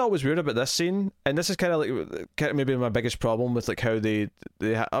 What I thought was weird about this scene, and this is kind of maybe my biggest problem with like how I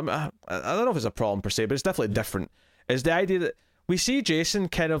don't know if it's a problem per se, but it's definitely different, is the idea that we see Jason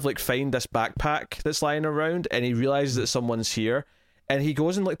kind of like find this backpack that's lying around, and he realizes that someone's here, and he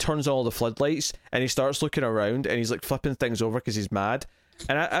goes and like turns on all the floodlights, and he starts looking around, and he's like flipping things over because he's mad.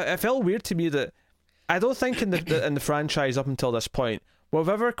 And I felt weird to me that I don't think in the franchise up until this point we've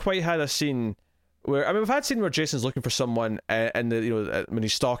ever quite had a scene where, I mean, we've had scenes where Jason's looking for someone and you know, when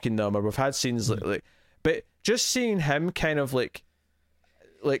he's stalking them, or we've had scenes like, but just seeing him kind of like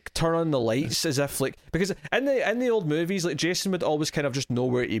turn on the lights as if like, because in the old movies, like Jason would always kind of just know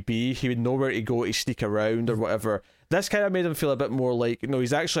where to be, he would know where to go to sneak around or whatever. This kind of made him feel a bit more like, you know,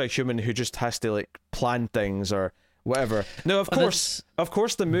 he's actually a human who just has to like plan things or whatever. Now, of course,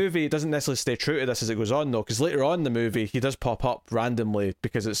 the movie doesn't necessarily stay true to this as it goes on, though, because later on in the movie he does pop up randomly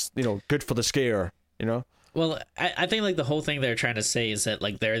because it's, you know, good for the scare, you know. Well, I think like the whole thing they're trying to say is that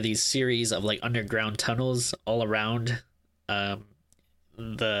like there are these series of like underground tunnels all around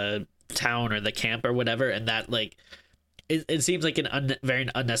the town or the camp or whatever, and that like it seems like an very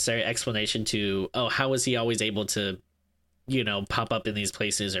unnecessary explanation to, oh, how is he always able to, pop up in these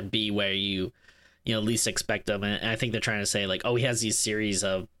places or be where you least expect them. And I think they're trying to say like, oh, he has these series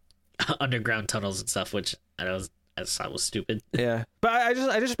of underground tunnels and stuff, which I thought was stupid. Yeah, but I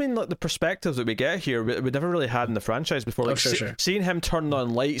just mean like the perspectives that we get here we never really had in the franchise before. Like sure. Seeing him turn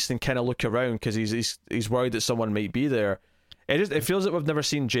on lights and kind of look around because he's worried that someone might be there. It feels like we've never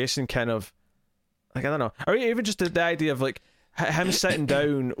seen Jason kind of, like, I don't know, or even just the idea of like him sitting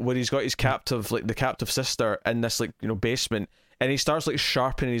down when he's got his captive, like the captive sister, in this like basement, and he starts like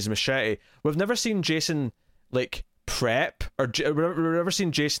sharpening his machete. We've never seen Jason like prep, or we've never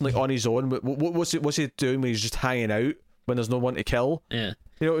seen Jason like on his own. What's he doing when he's just hanging out when there's no one to kill? Yeah,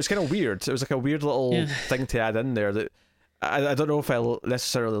 it was kind of weird. It was like a weird little thing to add in there that I don't know if I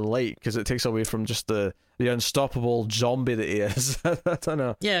necessarily like, because it takes away from just the unstoppable zombie that he is. I don't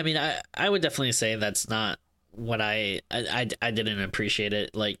know. Yeah, I mean, I would definitely say that's not what I didn't appreciate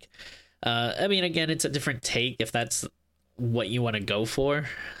it. Like, I mean, again, it's a different take if that's what you want to go for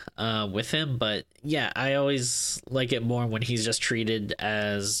with him. But yeah, I always like it more when he's just treated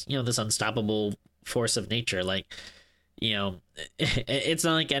as, this unstoppable force of nature. Like, it's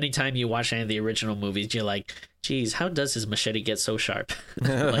not like anytime you watch any of the original movies, you're like, geez, how does his machete get so sharp?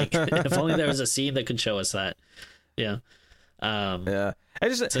 Like, if only there was a scene that could show us that. Yeah. Yeah. I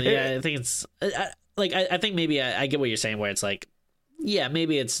think it's I think maybe I get what you're saying, where it's like, yeah,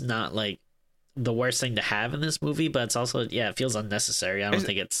 maybe it's not like the worst thing to have in this movie, but it's also, it feels unnecessary. I don't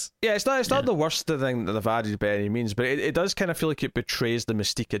think it's... Yeah, it's not the worst thing that they've added by any means, but it does kind of feel like it betrays the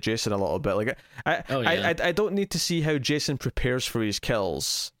mystique of Jason a little bit. Like, I don't need to see how Jason prepares for his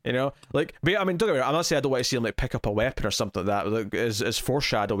kills, Like, but, I mean, don't get me wrong, I'm not saying I don't want to see him, like, pick up a weapon or something like that, like, as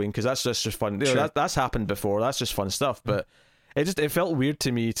foreshadowing, because that's just fun. That's happened before, that's just fun stuff, but it felt weird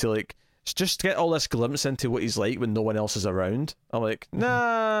to me to, like, just get all this glimpse into what he's like when no one else is around. I'm like,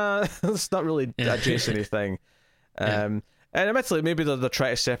 nah, that's not really a Jason-y thing. And admittedly, maybe they're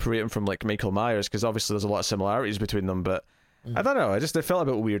trying to separate him from like Michael Myers, because obviously there's a lot of similarities between them, but I don't know, it felt a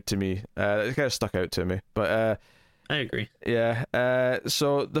bit weird to me. It kind of stuck out to me, but I agree. Yeah.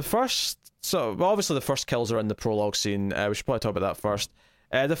 So obviously the first kills are in the prologue scene. We should probably talk about that first.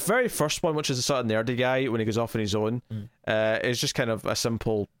 The very first one, which is the sort of nerdy guy when he goes off on his own, is just kind of a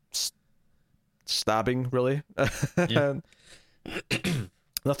simple stabbing, really.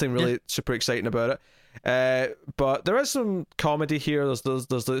 Nothing really super exciting about it, but there is some comedy here. There's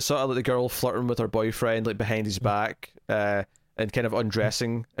the sort of like the girl flirting with her boyfriend like behind his back, and kind of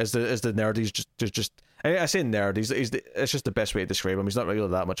undressing as the nerd. He's just I say nerd, it's just the best way to describe him. He's not really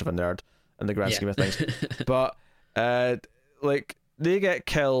that much of a nerd in the grand scheme of things. But like they get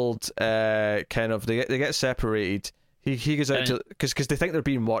killed, they get separated. He goes out to, because they think they're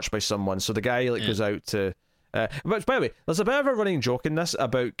being watched by someone, so the guy goes out to. But by the way, there's a bit of a running joke in this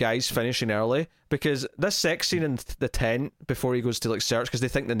about guys finishing early, because this sex scene in the tent before he goes to like search, because they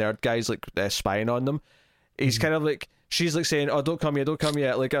think the nerd guy's like spying on them. He's kind of like, she's like saying, "Oh, don't come yet,"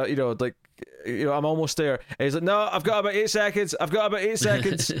 like I'm almost there. And he's like, "No, I've got about 8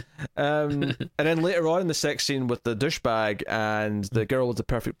 seconds. And then later on in the sex scene with the douchebag and the girl with the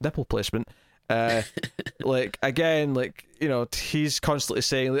perfect nipple placement. Like again, like he's constantly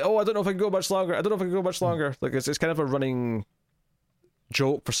saying like, "Oh, I don't know if I can go much longer. Like it's kind of a running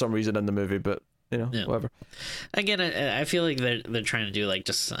joke for some reason in the movie, but whatever. Again, I feel like they're trying to do like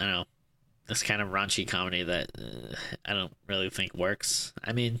just, I don't know, this kind of raunchy comedy that I don't really think works.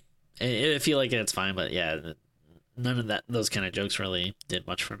 I mean, I feel like it's fine, but yeah, none of those kind of jokes really did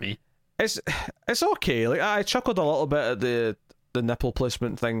much for me. It's okay. Like I chuckled a little bit at the nipple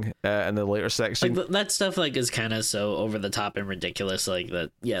placement thing in the later section. Like that stuff like is kind of so over the top and ridiculous. Like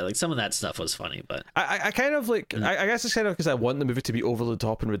that, yeah. Like some of that stuff was funny, but I kind of like. I guess it's kind of because I want the movie to be over the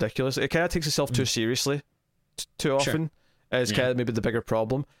top and ridiculous. It kind of takes itself too seriously, too often. It's kind of maybe the bigger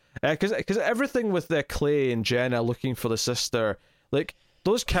problem. Because everything with Clay and Jenna looking for the sister, like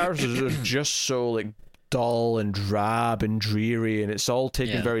those characters are just so like dull and drab and dreary, and it's all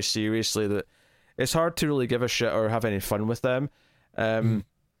taken very seriously that it's hard to really give a shit or have any fun with them.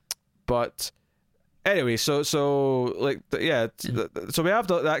 But anyway, so like so we have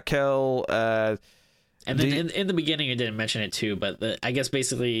that kill. And then in the beginning, I didn't mention it too, but I guess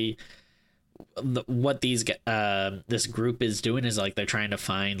basically what this group is doing is like they're trying to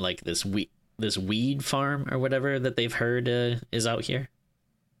find like this weed farm or whatever that they've heard is out here.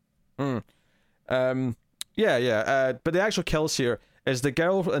 But the actual kills here is the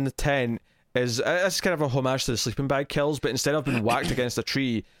girl in the tent is it's kind of a homage to the sleeping bag kills, but instead of being whacked against a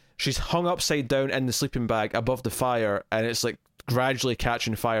tree, she's hung upside down in the sleeping bag above the fire, and it's like gradually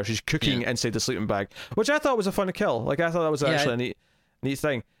catching fire. She's cooking inside the sleeping bag, which I thought was a fun kill. Like, I thought that was actually a neat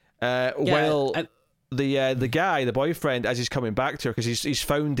thing. The guy, the boyfriend, as he's coming back to her, because he's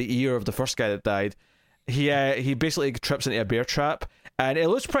found the ear of the first guy that died, he basically trips into a bear trap, and it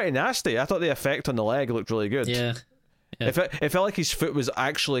looks pretty nasty. I thought the effect on the leg looked really good. Yeah. It felt like his foot was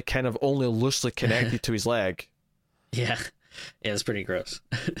actually kind of only loosely connected to his leg. Yeah, it's pretty gross.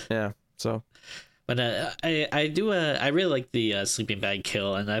 Yeah, so. But I really like the sleeping bag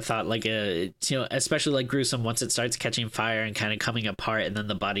kill, and I thought like especially like gruesome once it starts catching fire and kind of coming apart, and then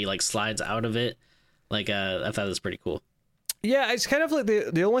the body like slides out of it. Like I thought it was pretty cool. Yeah, it's kind of like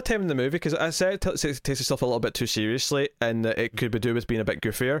the only time in the movie, because I said it takes itself a little bit too seriously, and that it could be due with being a bit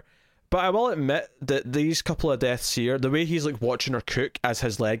goofier. But I will admit that these couple of deaths here, the way he's like watching her cook as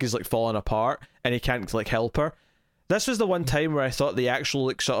his leg is like falling apart and he can't like help her. This was the one time where I thought the actual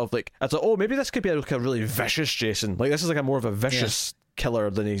like sort of like, I thought, oh, maybe this could be like a really vicious Jason. Like, this is like a more of a vicious killer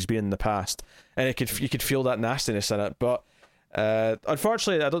than he's been in the past, and you could feel that nastiness in it. But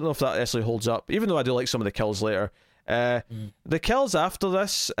unfortunately, I don't know if that necessarily holds up. Even though I do like some of the kills later. The kills after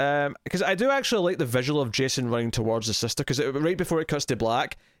this, because I do actually like the visual of Jason running towards the sister, because right before it cuts to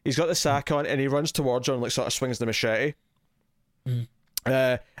black, he's got the sack on and he runs towards her and like sort of swings the machete.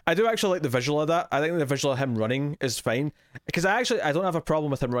 I do actually like the visual of that. I think the visual of him running is fine, because I don't have a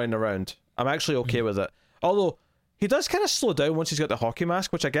problem with him running around. I'm actually okay with it, although he does kind of slow down once he's got the hockey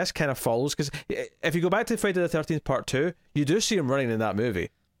mask, which I guess kind of follows, because if you go back to Friday the 13th Part 2, you do see him running in that movie.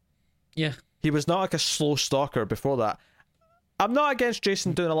 Yeah. He was not like a slow stalker before that. I'm not against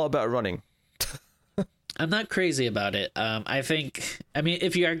Jason doing a little bit of running. I'm not crazy about it. I mean,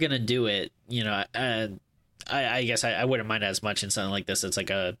 if you are going to do it, I guess I wouldn't mind as much in something like this. It's like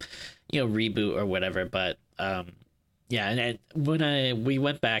a, reboot or whatever. But, yeah. And when we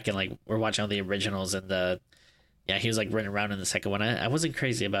went back and like, we're watching all the originals, and he was like running around in the second one. I wasn't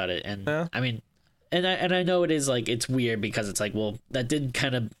crazy about it. And I mean, And I know it is like, it's weird because it's like, well, that did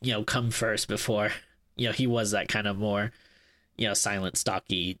kind of, come first before, he was that kind of more, silent,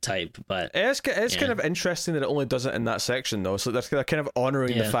 stocky type. But it's kind of interesting that it only does it in that section, though. So they're kind of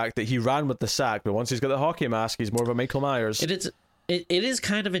honoring the fact that he ran with the sack, but once he's got the hockey mask, he's more of a Michael Myers. It is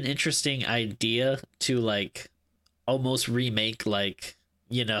kind of an interesting idea to like almost remake like,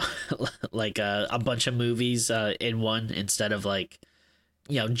 like a bunch of movies in one, instead of like,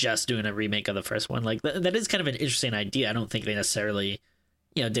 just doing a remake of the first one. Like that is kind of an interesting idea. I don't think they necessarily,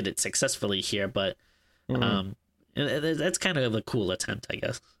 did it successfully here, but that's kind of a cool attempt, I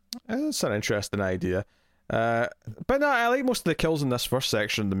guess. It's an interesting idea. But no, I like most of the kills in this first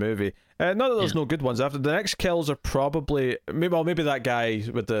section of the movie. Not that there's no good ones. After the next kills are probably maybe that guy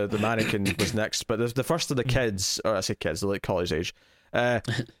with the mannequin was next, but the first of the kids, or I say kids, they're like college age,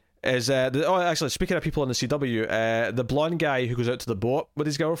 is actually, speaking of people on the CW, the blonde guy who goes out to the boat with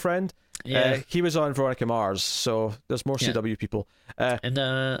his girlfriend, he was on Veronica Mars, so there's more CW people. And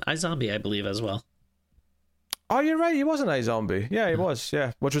iZombie, I believe, as well. Oh, you're right, he was an iZombie. Yeah, he was,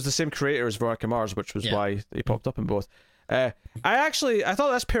 which was the same creator as Veronica Mars, which was why he popped up in both. I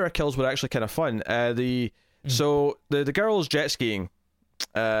thought this pair of kills were actually kind of fun. So the girl's jet skiing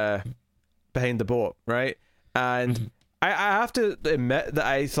behind the boat, right? And I have to admit that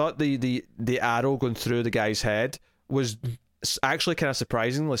I thought the arrow going through the guy's head was actually kind of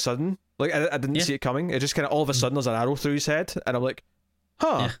surprisingly sudden. Like, I didn't see it coming. It just kind of all of a sudden there's an arrow through his head, and I'm like,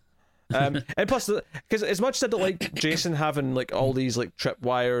 huh. And plus, because as much as I don't like Jason having like all these like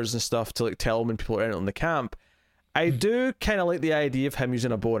tripwires and stuff to like tell him when people are entering the camp, I do kind of like the idea of him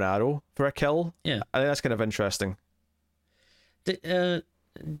using a bow and arrow for a kill. Yeah, I think that's kind of interesting. Did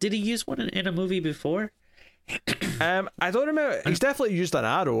he use one in a movie before? I don't remember. He's definitely used an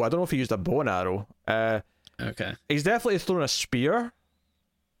arrow. I don't know if he used a bow and arrow. Okay. He's definitely thrown a spear.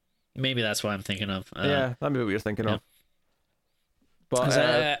 Maybe that's what I'm thinking of. Yeah, that may be what you're thinking of. But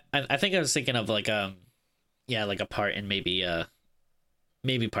I think I was thinking of like like a part in maybe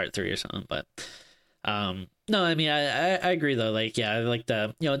part 3 or something. But no, I mean I agree though. Like I like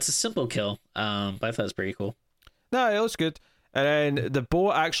the it's a simple kill. But I thought it was pretty cool. No, it was good. And then the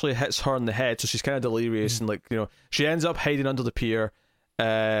boat actually hits her in the head, so she's kind of delirious, and like she ends up hiding under the pier.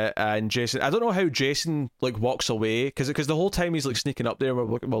 And Jason, I don't know how Jason like walks away, because the whole time he's like sneaking up there, we're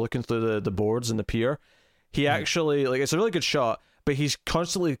looking through the boards in the pier. He actually like, it's a really good shot, but he's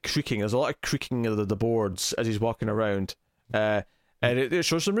constantly creaking. There's a lot of creaking of the boards as he's walking around, and it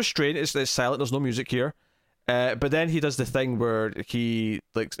shows some restraint. It's silent. There's no music here. But then he does the thing where he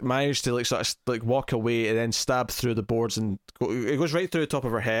like managed to like sort of like walk away and then stab through the boards, and it goes right through the top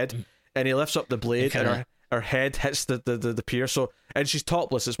of her head. and he lifts up the blade, kinda... and her head hits the pier. So, and she's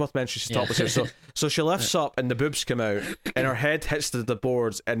topless. It's worth mentioning she's topless here. So she lifts up, and the boobs come out, and her head hits the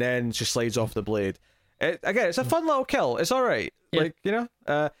boards, and then she slides off the blade. Again, it's a fun little kill. It's all right. Yeah. Like, you know,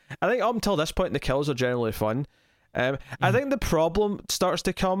 I think up until this point, the kills are generally fun. I think the problem starts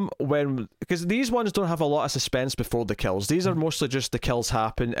to come because these ones don't have a lot of suspense before the kills. These are mostly just the kills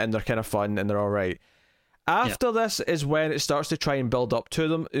happen and they're kind of fun and they're all right. After this is when it starts to try and build up to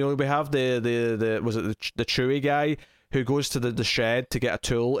them. You know, we have the Chewie guy who goes to the shed to get a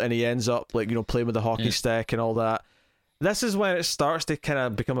tool, and he ends up, like, you know, playing with the hockey stick and all that. This is when it starts to kind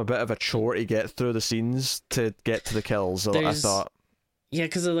of become a bit of a chore to get through the scenes to get to the kills. I thought, yeah,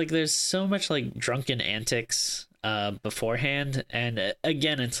 because like there's so much like drunken antics beforehand, and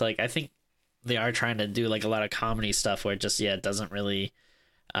again, it's like I think they are trying to do like a lot of comedy stuff where it just it doesn't really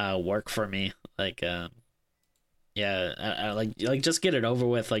work for me. Like I like just get it over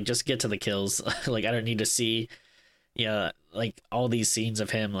with. Like just get to the kills. Like I don't need to see like all these scenes of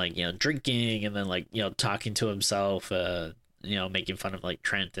him like drinking and then like talking to himself, making fun of like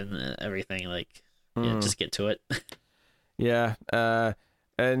Trent and everything. Like just get to it.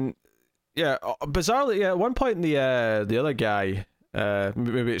 And bizarrely, at one point the other guy,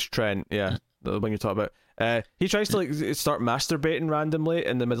 maybe it's Trent, the one you talk about, he tries to like start masturbating randomly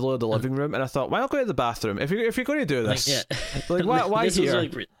in the middle of the living room, and I thought, why not go to the bathroom if you're going to do this? Like why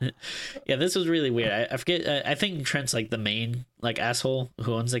here? This was really weird. I forget. I think Trent's like the main like asshole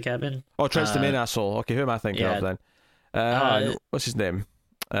who owns the cabin. Oh, Trent's the main asshole. Okay, who am I thinking of then? What's his name?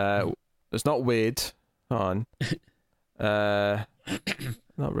 It's not Wade. Hold on.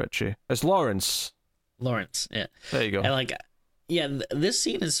 Not Richie. It's Lawrence. Yeah. There you go. And like, this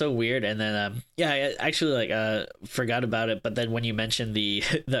scene is so weird. And then, I actually like forgot about it. But then when you mentioned the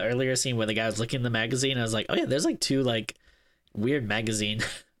earlier scene where the guy was looking in the magazine, I was like, oh yeah, there's like two like weird magazine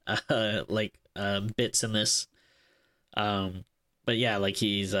bits in this. But like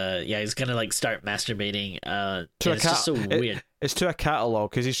he's gonna like start masturbating. It's just so weird. It's to a catalog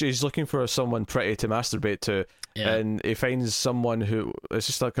because he's looking for someone pretty to masturbate to. Yeah. And he finds someone who it's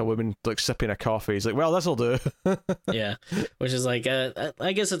just like a woman like sipping a coffee. He's like, well, this'll do. Yeah, which is like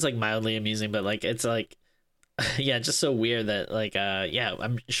I guess it's like mildly amusing, but like it's like just so weird that like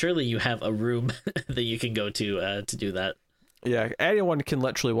I'm surely you have a room that you can go to do that. Yeah, anyone can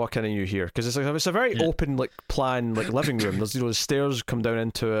literally walk in and you hear, because it's a very open like plan like living room. There's the stairs come down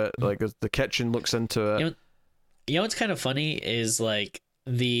into it, like the kitchen looks into it. You know what's kind of funny is like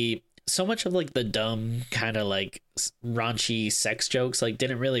so much of like the dumb kind of like raunchy sex jokes like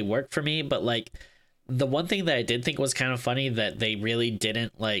didn't really work for me, but like the one thing that I did think was kind of funny that they really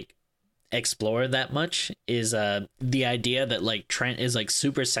didn't like explore that much is the idea that like Trent is like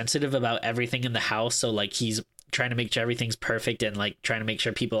super sensitive about everything in the house, so like he's trying to make sure everything's perfect and like trying to make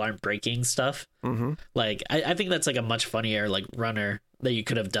sure people aren't breaking stuff. Like I think that's like a much funnier like runner that you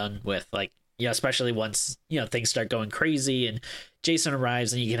could have done with like especially once things start going crazy and Jason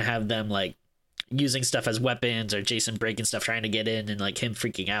arrives, and you can have them like using stuff as weapons, or Jason breaking stuff trying to get in, and like him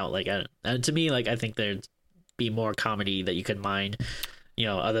freaking out. Like to me, like I think there'd be more comedy that you could mine,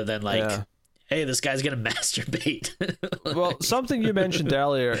 other than like, hey, this guy's gonna masturbate. Well, something you mentioned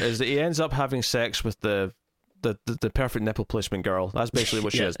earlier is that he ends up having sex with the perfect nipple placement girl. That's basically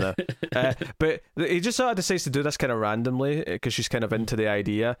what she is now. But he just sort of decides to do this kind of randomly because she's kind of into the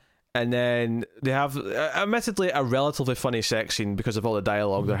idea. And then they have, admittedly, a relatively funny sex scene because of all the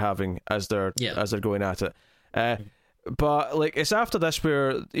dialogue they're having as they're going at it. But like it's after this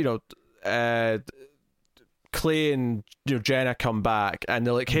where Clay and Jenna come back, and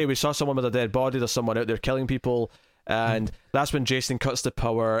they're like, "Hey, we saw someone with a dead body. There's someone out there killing people." And that's when Jason cuts the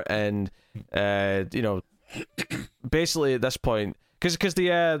power, and basically at this point. Because they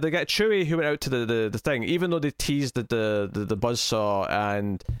got Chewie who went out to the thing, even though they teased the buzzsaw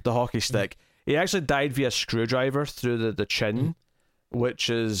and the hockey stick, he actually died via screwdriver through the chin, which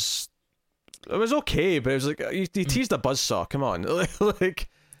it was okay, but it was like you teased the buzzsaw. Come on,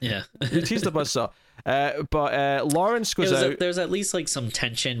 you teased the buzzsaw. But Lawrence goes out. There's at least like some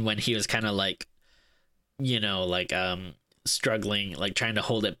tension when he was kind of like, struggling, like trying to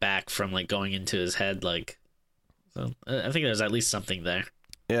hold it back from like going into his head, like. So I think there's at least something there.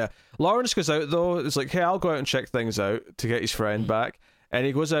 Yeah. Lawrence goes out though. It's like, hey, I'll go out and check things out to get his friend back. And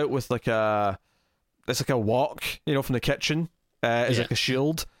he goes out with like a wok, from the kitchen, as like a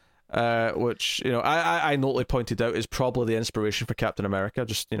shield, which I notely pointed out is probably the inspiration for Captain America.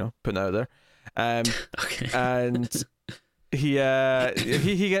 Just putting it out there. Okay. And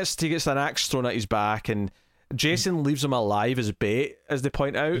he gets an axe thrown at his back, and Jason leaves him alive as bait, as they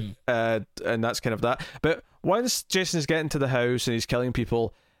point out, and that's kind of that. But once Jason is getting to the house and he's killing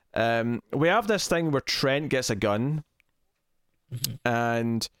people, We have this thing where Trent gets a gun,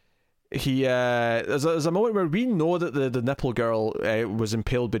 and he there's a moment where we know that the nipple girl was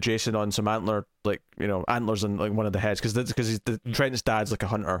impaled by Jason on some antler, like, you know, antlers on like one of the heads, because Trent's dad's like a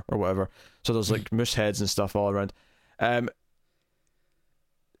hunter or whatever, so there's like moose heads and stuff all around.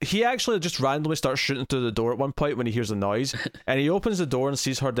 He actually just randomly starts shooting through the door at one point when he hears a noise, and he opens the door and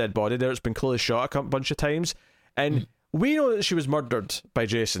sees her dead body there. It's been clearly shot a bunch of times, and we know that she was murdered by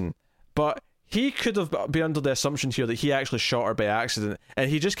Jason, but he could have been under the assumption here that he actually shot her by accident,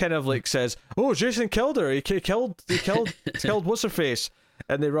 and he just kind of like says, "Oh, Jason killed her. He killed what's her face,"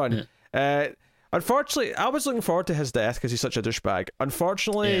 and they run. Unfortunately, I was looking forward to his death because he's such a douchebag.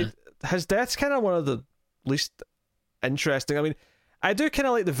 Unfortunately, his death's kind of one of the least interesting. I mean, I do kind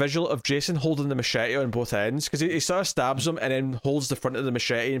of like the visual of Jason holding the machete on both ends, because he sort of stabs him and then holds the front of the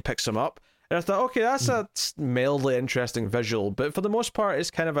machete and picks him up. And I thought, okay, that's a mildly interesting visual, but for the most part, it's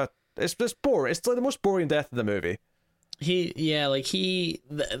kind of it's just boring. It's like the most boring death of the movie. They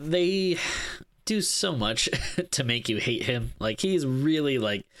do so much to make you hate him. Like, he's really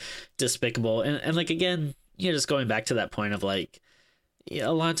like despicable, and like, again, you know, just going back to that point of like,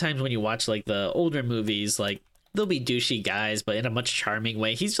 a lot of times when you watch like the older movies, like, they'll be douchey guys, but in a much charming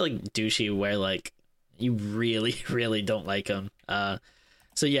way. He's like douchey where like you really, really don't like him.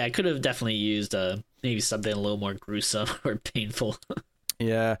 So yeah, I could have definitely used maybe something a little more gruesome or painful.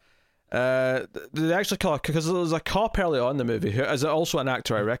 Yeah. They actually call, because there was a cop early on in the movie who is also an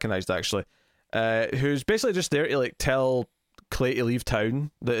actor I recognized actually, who's basically just there to like tell Clay to leave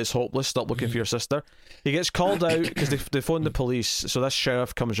town, that it's hopeless, stop looking for your sister. He gets called out because they phone the police, so this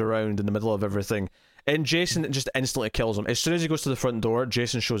sheriff comes around in the middle of everything, and Jason just instantly kills him. As soon as he goes to the front door,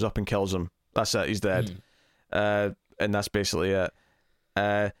 Jason shows up and kills him. That's it, he's dead. And that's basically it.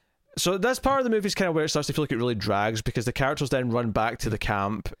 So that's part of the movie is kind of where it starts to feel like it really drags, because the characters then run back to the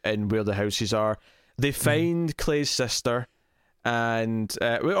camp and where the houses are. They find Clay's sister, and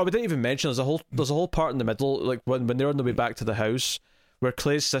we didn't even mention there's a whole part in the middle, like when they're on the way back to the house, where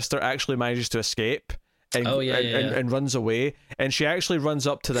Clay's sister actually manages to escape and runs away, and she actually runs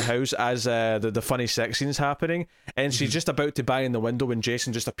up to the house as the funny sex scene is happening, and she's just about to bang in the window when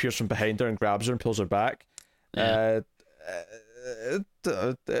Jason just appears from behind her and grabs her and pulls her back. It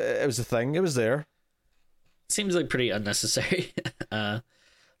was a thing. It was there. Seems like pretty unnecessary. It's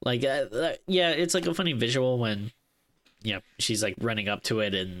like a funny visual when, you know, she's like running up to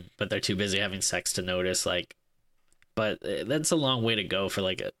it, but they're too busy having sex to notice. Like, but that's a long way to go for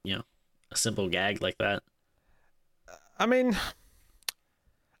like a simple gag like that. I mean,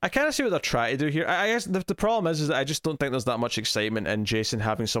 I kind of see what they're trying to do here. I guess the problem is that I just don't think there's that much excitement in Jason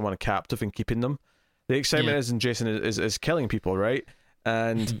having someone captive and keeping them. The excitement is in Jason is killing people, right?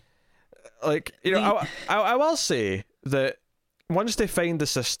 And like, you know, I will say that once they find the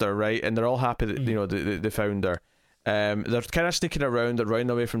sister, right, and they're all happy that you know they found her, they're kind of sneaking around, they're running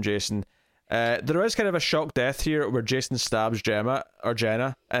away from Jason. There is kind of a shock death here where Jason stabs Jenna,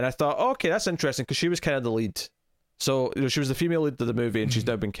 and I thought, okay, that's interesting, because she was kind of the lead. So, you know, she was the female lead of the movie, and she's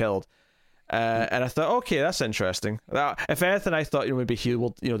now been killed. And I thought, okay, that's interesting. If anything, I thought, you know, maybe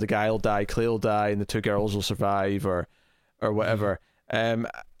the guy will die, Clay will die, and the two girls will survive, or whatever.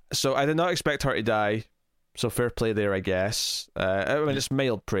 So I did not expect her to die. So fair play there, I guess. I mean, it's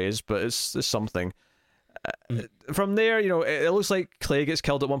mild praise, but it's something. From there, you know, it looks like Clay gets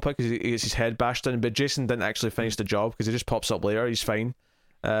killed at one point because he gets his head bashed in, but Jason didn't actually finish the job because he just pops up later. He's fine.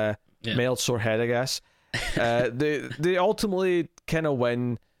 Mild sore head, I guess. They ultimately kind of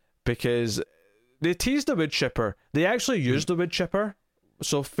win because they teased the wood chipper. They actually used the wood chipper,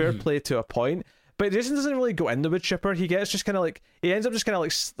 so fair play to a point. But Jason doesn't really go in the wood chipper. He gets just kind of like, he ends up just kind of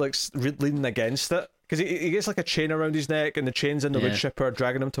like leaning against it, because he gets like a chain around his neck, and the chain's in the wood chipper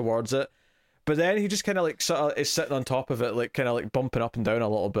dragging him towards it. But then he just kind of like sort of is sitting on top of it, like kind of like bumping up and down a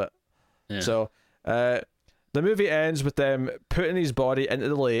little bit. So the movie ends with them putting his body into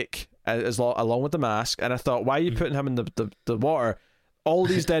the lake along with the mask. And I thought, why are you putting him in the water? All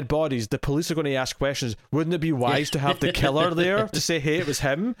these dead bodies, the police are going to ask questions. Wouldn't it be wise to have the killer there to say, hey, it was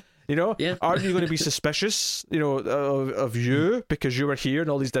him? You know, aren't you going to be suspicious, you know, of you because you were here and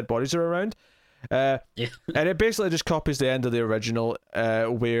all these dead bodies are around? And it basically just copies the end of the original,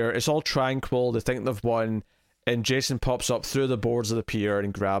 where it's all tranquil, they think they've won, and Jason pops up through the boards of the pier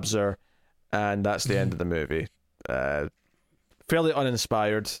and grabs her, and that's the end of the movie. Fairly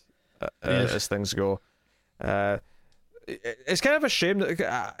uninspired as things go. It's kind of a shame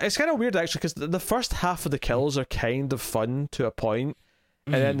that it's kind of weird actually, because the first half of the kills are kind of fun to a point,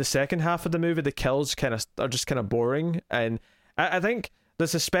 and then the second half of the movie, the kills are just kind of boring, and I think the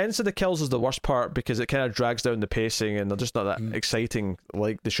suspense of the kills is the worst part because it kind of drags down the pacing and they're just not that exciting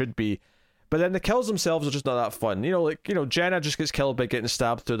like they should be. But then the kills themselves are just not that fun. Jenna just gets killed by getting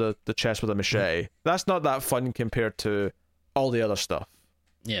stabbed through the chest with a machete. That's not that fun compared to all the other stuff.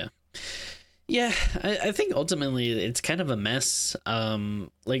 Yeah. Yeah, I think ultimately it's kind of a mess.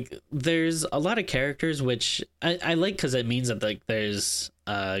 Like there's a lot of characters which I like because it means that like there's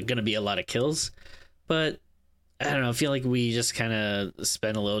gonna be a lot of kills, but I don't know. I feel like we just kind of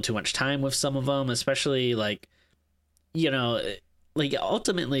spend a little too much time with some of them, especially like like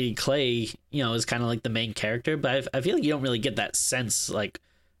ultimately Clay is kind of like the main character, but I feel like you don't really get that sense like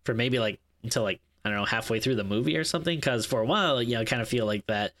for maybe like until like I don't know halfway through the movie or something. Because for a while I kind of feel like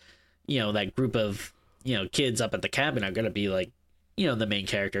that. That group of, kids up at the cabin are going to be like, the main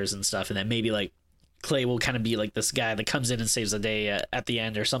characters and stuff. And then maybe like Clay will kind of be like this guy that comes in and saves the day at the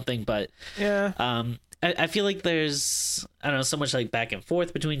end or something. But yeah, I feel like there's, I don't know, so much like back and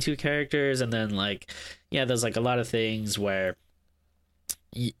forth between two characters. And then like, there's like a lot of things where,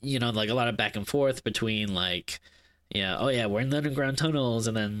 like a lot of back and forth between like, we're in the underground tunnels,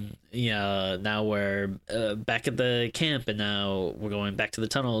 and then now we're back at the camp, and now we're going back to the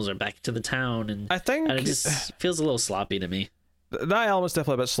tunnels or back to the town, and I think it just feels a little sloppy to me. That element's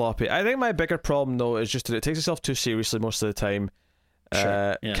definitely a bit sloppy. I think my bigger problem though is just that it takes itself too seriously most of the time.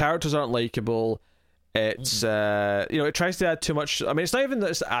 Sure, Characters aren't likable. It's it tries to add too much. I mean, it's not even that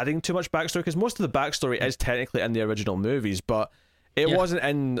it's adding too much backstory because most of the backstory is technically in the original movies, but it wasn't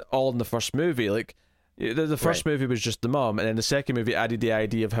in the first movie. Like. The first movie was just the mum, and then the second movie added the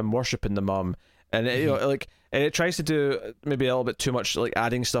idea of him worshipping the mum, and and it tries to do maybe a little bit too much, like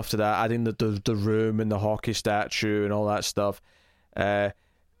adding stuff to that, adding the room and the hockey statue and all that stuff. I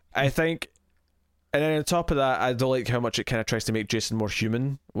think, and then on top of that, I don't like how much it kind of tries to make Jason more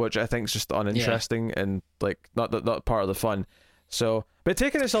human, which I think is just uninteresting and like not part of the fun. So, but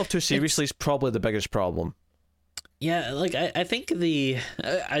taking itself too seriously is probably the biggest problem. Yeah, like I think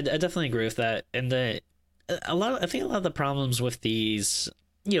I definitely agree with that, and I think a lot of the problems with these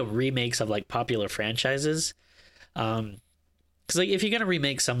remakes of like popular franchises, because like if you're gonna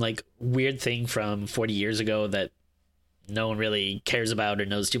remake some like weird thing from 40 years ago that no one really cares about or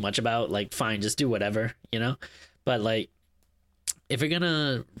knows too much about, like fine, just do whatever, but like if you're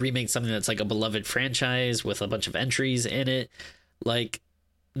gonna remake something that's like a beloved franchise with a bunch of entries in it, like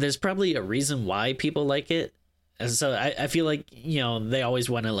there's probably a reason why people like it. And so I feel like, they always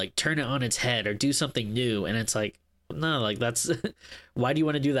want to like turn it on its head or do something new. And it's like, no, like that's why do you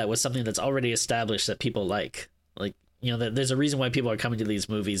want to do that with something that's already established that people like? Like, there's a reason why people are coming to these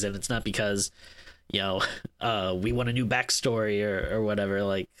movies, and it's not because, we want a new backstory or whatever.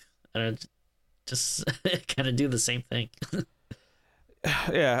 Like, I don't just kind of do the same thing.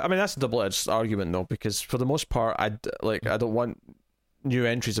 Yeah, I mean, that's a double-edged argument though, because for the most part, I don't want new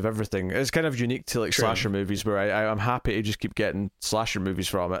entries of everything. It's kind of unique to like slasher movies where I'm happy to just keep getting slasher movies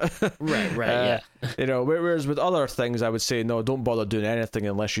from it. right yeah. Whereas with other things I would say no, don't bother doing anything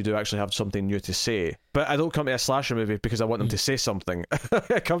unless you do actually have something new to say. But I don't come to a slasher movie because I want them to say something.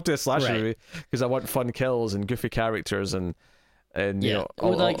 I come to a slasher movie because I want fun kills and goofy characters and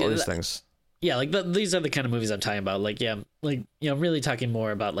all these things. Yeah, like these are the kind of movies I'm talking about. Like, I'm really talking more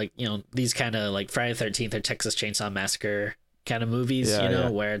about like, these kind of like Friday the 13th or Texas Chainsaw Massacre kind of movies,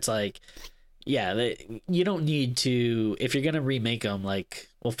 where it's like, you don't need to, if you're gonna remake them, like,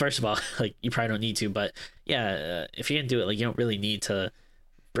 well, first of all, like you probably don't need to, but if you're gonna do it, like you don't really need to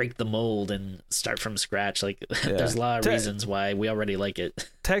break the mold and start from scratch. Like there's a lot of reasons why we already like it.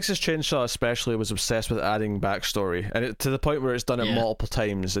 Texas Chainsaw especially was obsessed with adding backstory, and to the point where it's done it multiple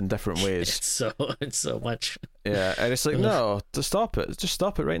times in different ways. It's so much. Yeah, and it's like, no, to stop it, just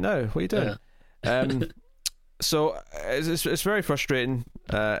stop it right now. What are you doing? So it's very frustrating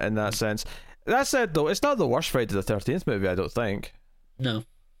in that sense. That said, though, it's not the worst Friday the 13th movie, I don't think. No.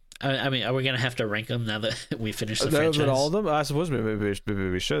 I mean, are we going to have to rank them now that we finished the franchise? All of them? I suppose maybe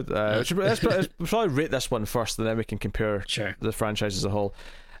we should. Let's probably rate this one first, and then we can compare the franchise as a whole.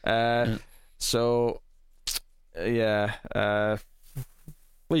 So, yeah.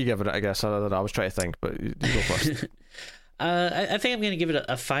 What are you giving it, I guess? I don't know. I was trying to think, but you go first. I think I'm going to give it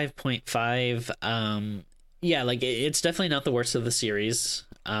a 5.5. Yeah, like it's definitely not the worst of the series.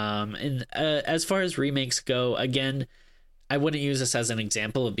 And as far as remakes go, again, I wouldn't use this as an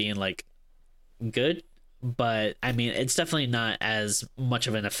example of being like good, but I mean, it's definitely not as much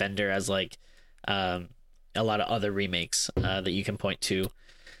of an offender as like a lot of other remakes that you can point to.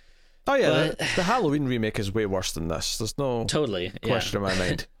 Oh yeah, the Halloween remake is way worse than this. There's no question in my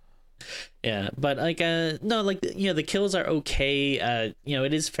mind. Yeah, but like no, like the kills are okay.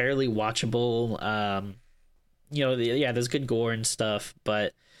 It is fairly watchable. there's good gore and stuff,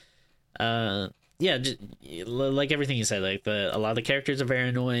 but yeah, just, like everything you said, like a lot of the characters are very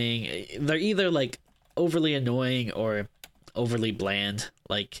annoying. They're either like overly annoying or overly bland.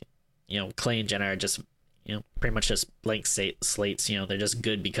 Like, Clay and Jenna are just, pretty much just blank slates. They're just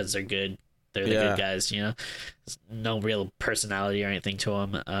good because they're good. They're the good guys. There's no real personality or anything to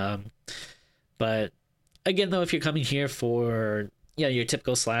them. But again, though, if you're coming here for your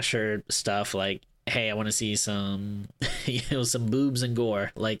typical slasher stuff, like, hey, I want to see some some boobs and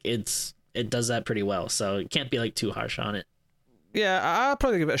gore, like it does that pretty well, so it can't be like too harsh on it. Yeah, I'll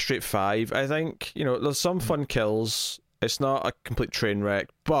probably give it a straight 5. I think, there's some fun kills. It's not a complete train wreck,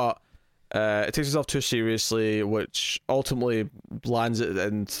 but it takes itself too seriously, which ultimately lands it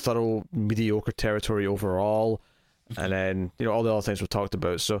in thorough mediocre territory overall. And then, all the other things we've talked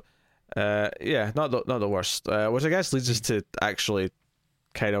about. So, not the worst. Which I guess leads us to actually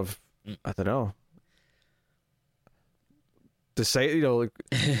kind of, I don't know, decide,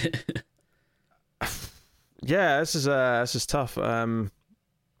 yeah, this is tough. I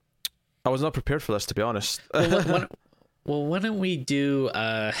was not prepared for this, to be honest. Well, why don't we do?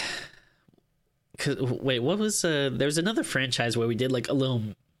 Wait, what was? There's another franchise where we did like a little.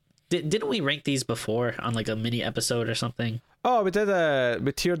 Didn't we rank these before on like a mini episode or something? Oh, we did.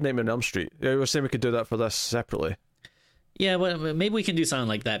 We tiered Nightmare on Elm Street. Yeah, we were saying we could do that for this separately. Yeah, well, maybe we can do something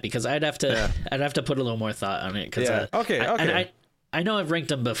like that, because I'd have to put a little more thought on it. Cause, okay. I know I've ranked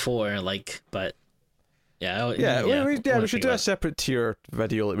them before, like, but. We should do a separate tier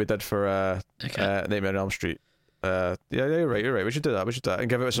video like we did for Nightmare on Elm Street. You're right. We should do that. And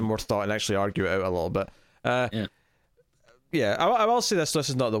give it some more thought and actually argue it out a little bit. I will say this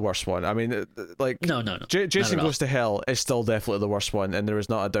is not the worst one. I mean, like, no. Jason Goes to Hell is still definitely the worst one, and there is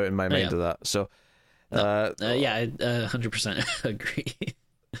not a doubt in my mind of that. So, I 100% agree.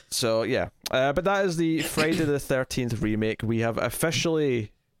 So but that is the Friday the 13th remake. We have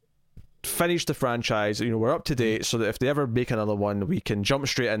officially finished the franchise. We're up to date, so that if they ever make another one, we can jump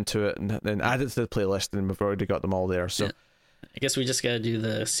straight into it and then add it to the playlist, and we've already got them all there. So I guess we just gotta do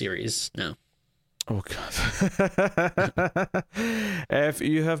the series now. Oh god. If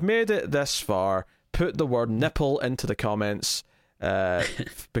you have made it this far, put the word nipple into the comments,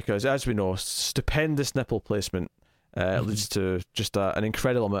 because as we know, stupendous nipple placement leads to just an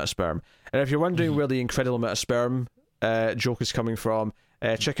incredible amount of sperm. And if you're wondering where the incredible amount of sperm joke is coming from,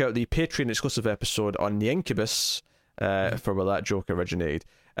 check out the Patreon exclusive episode on the Incubus for where that joke originated.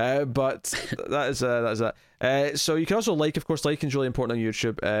 But that is that. So you can also of course, liking is really important on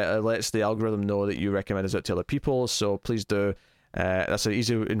YouTube. It lets the algorithm know that you recommend us out to other people, so please do. That's an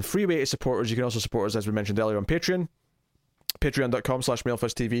easy and free way to support us. You can also support us, as we mentioned earlier, on Patreon.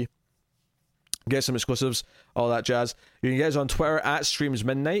 Patreon.com/MailFuzzTV. Get some exclusives, all that jazz. You can get us on Twitter at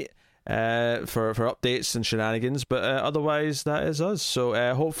StreamsMidnight. For updates and shenanigans, but otherwise that is us. So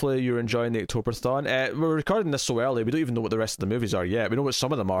hopefully you're enjoying the Octoberthon. We're recording this so early, we don't even know what the rest of the movies are yet. We know what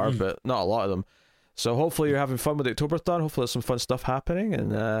some of them are, but not a lot of them. So hopefully you're having fun with the Octoberthon. Hopefully there's some fun stuff happening,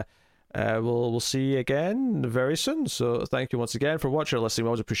 and we'll see you again very soon. So thank you once again for watching or listening. We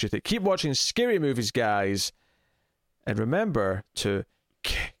always appreciate it. Keep watching scary movies, guys, and remember to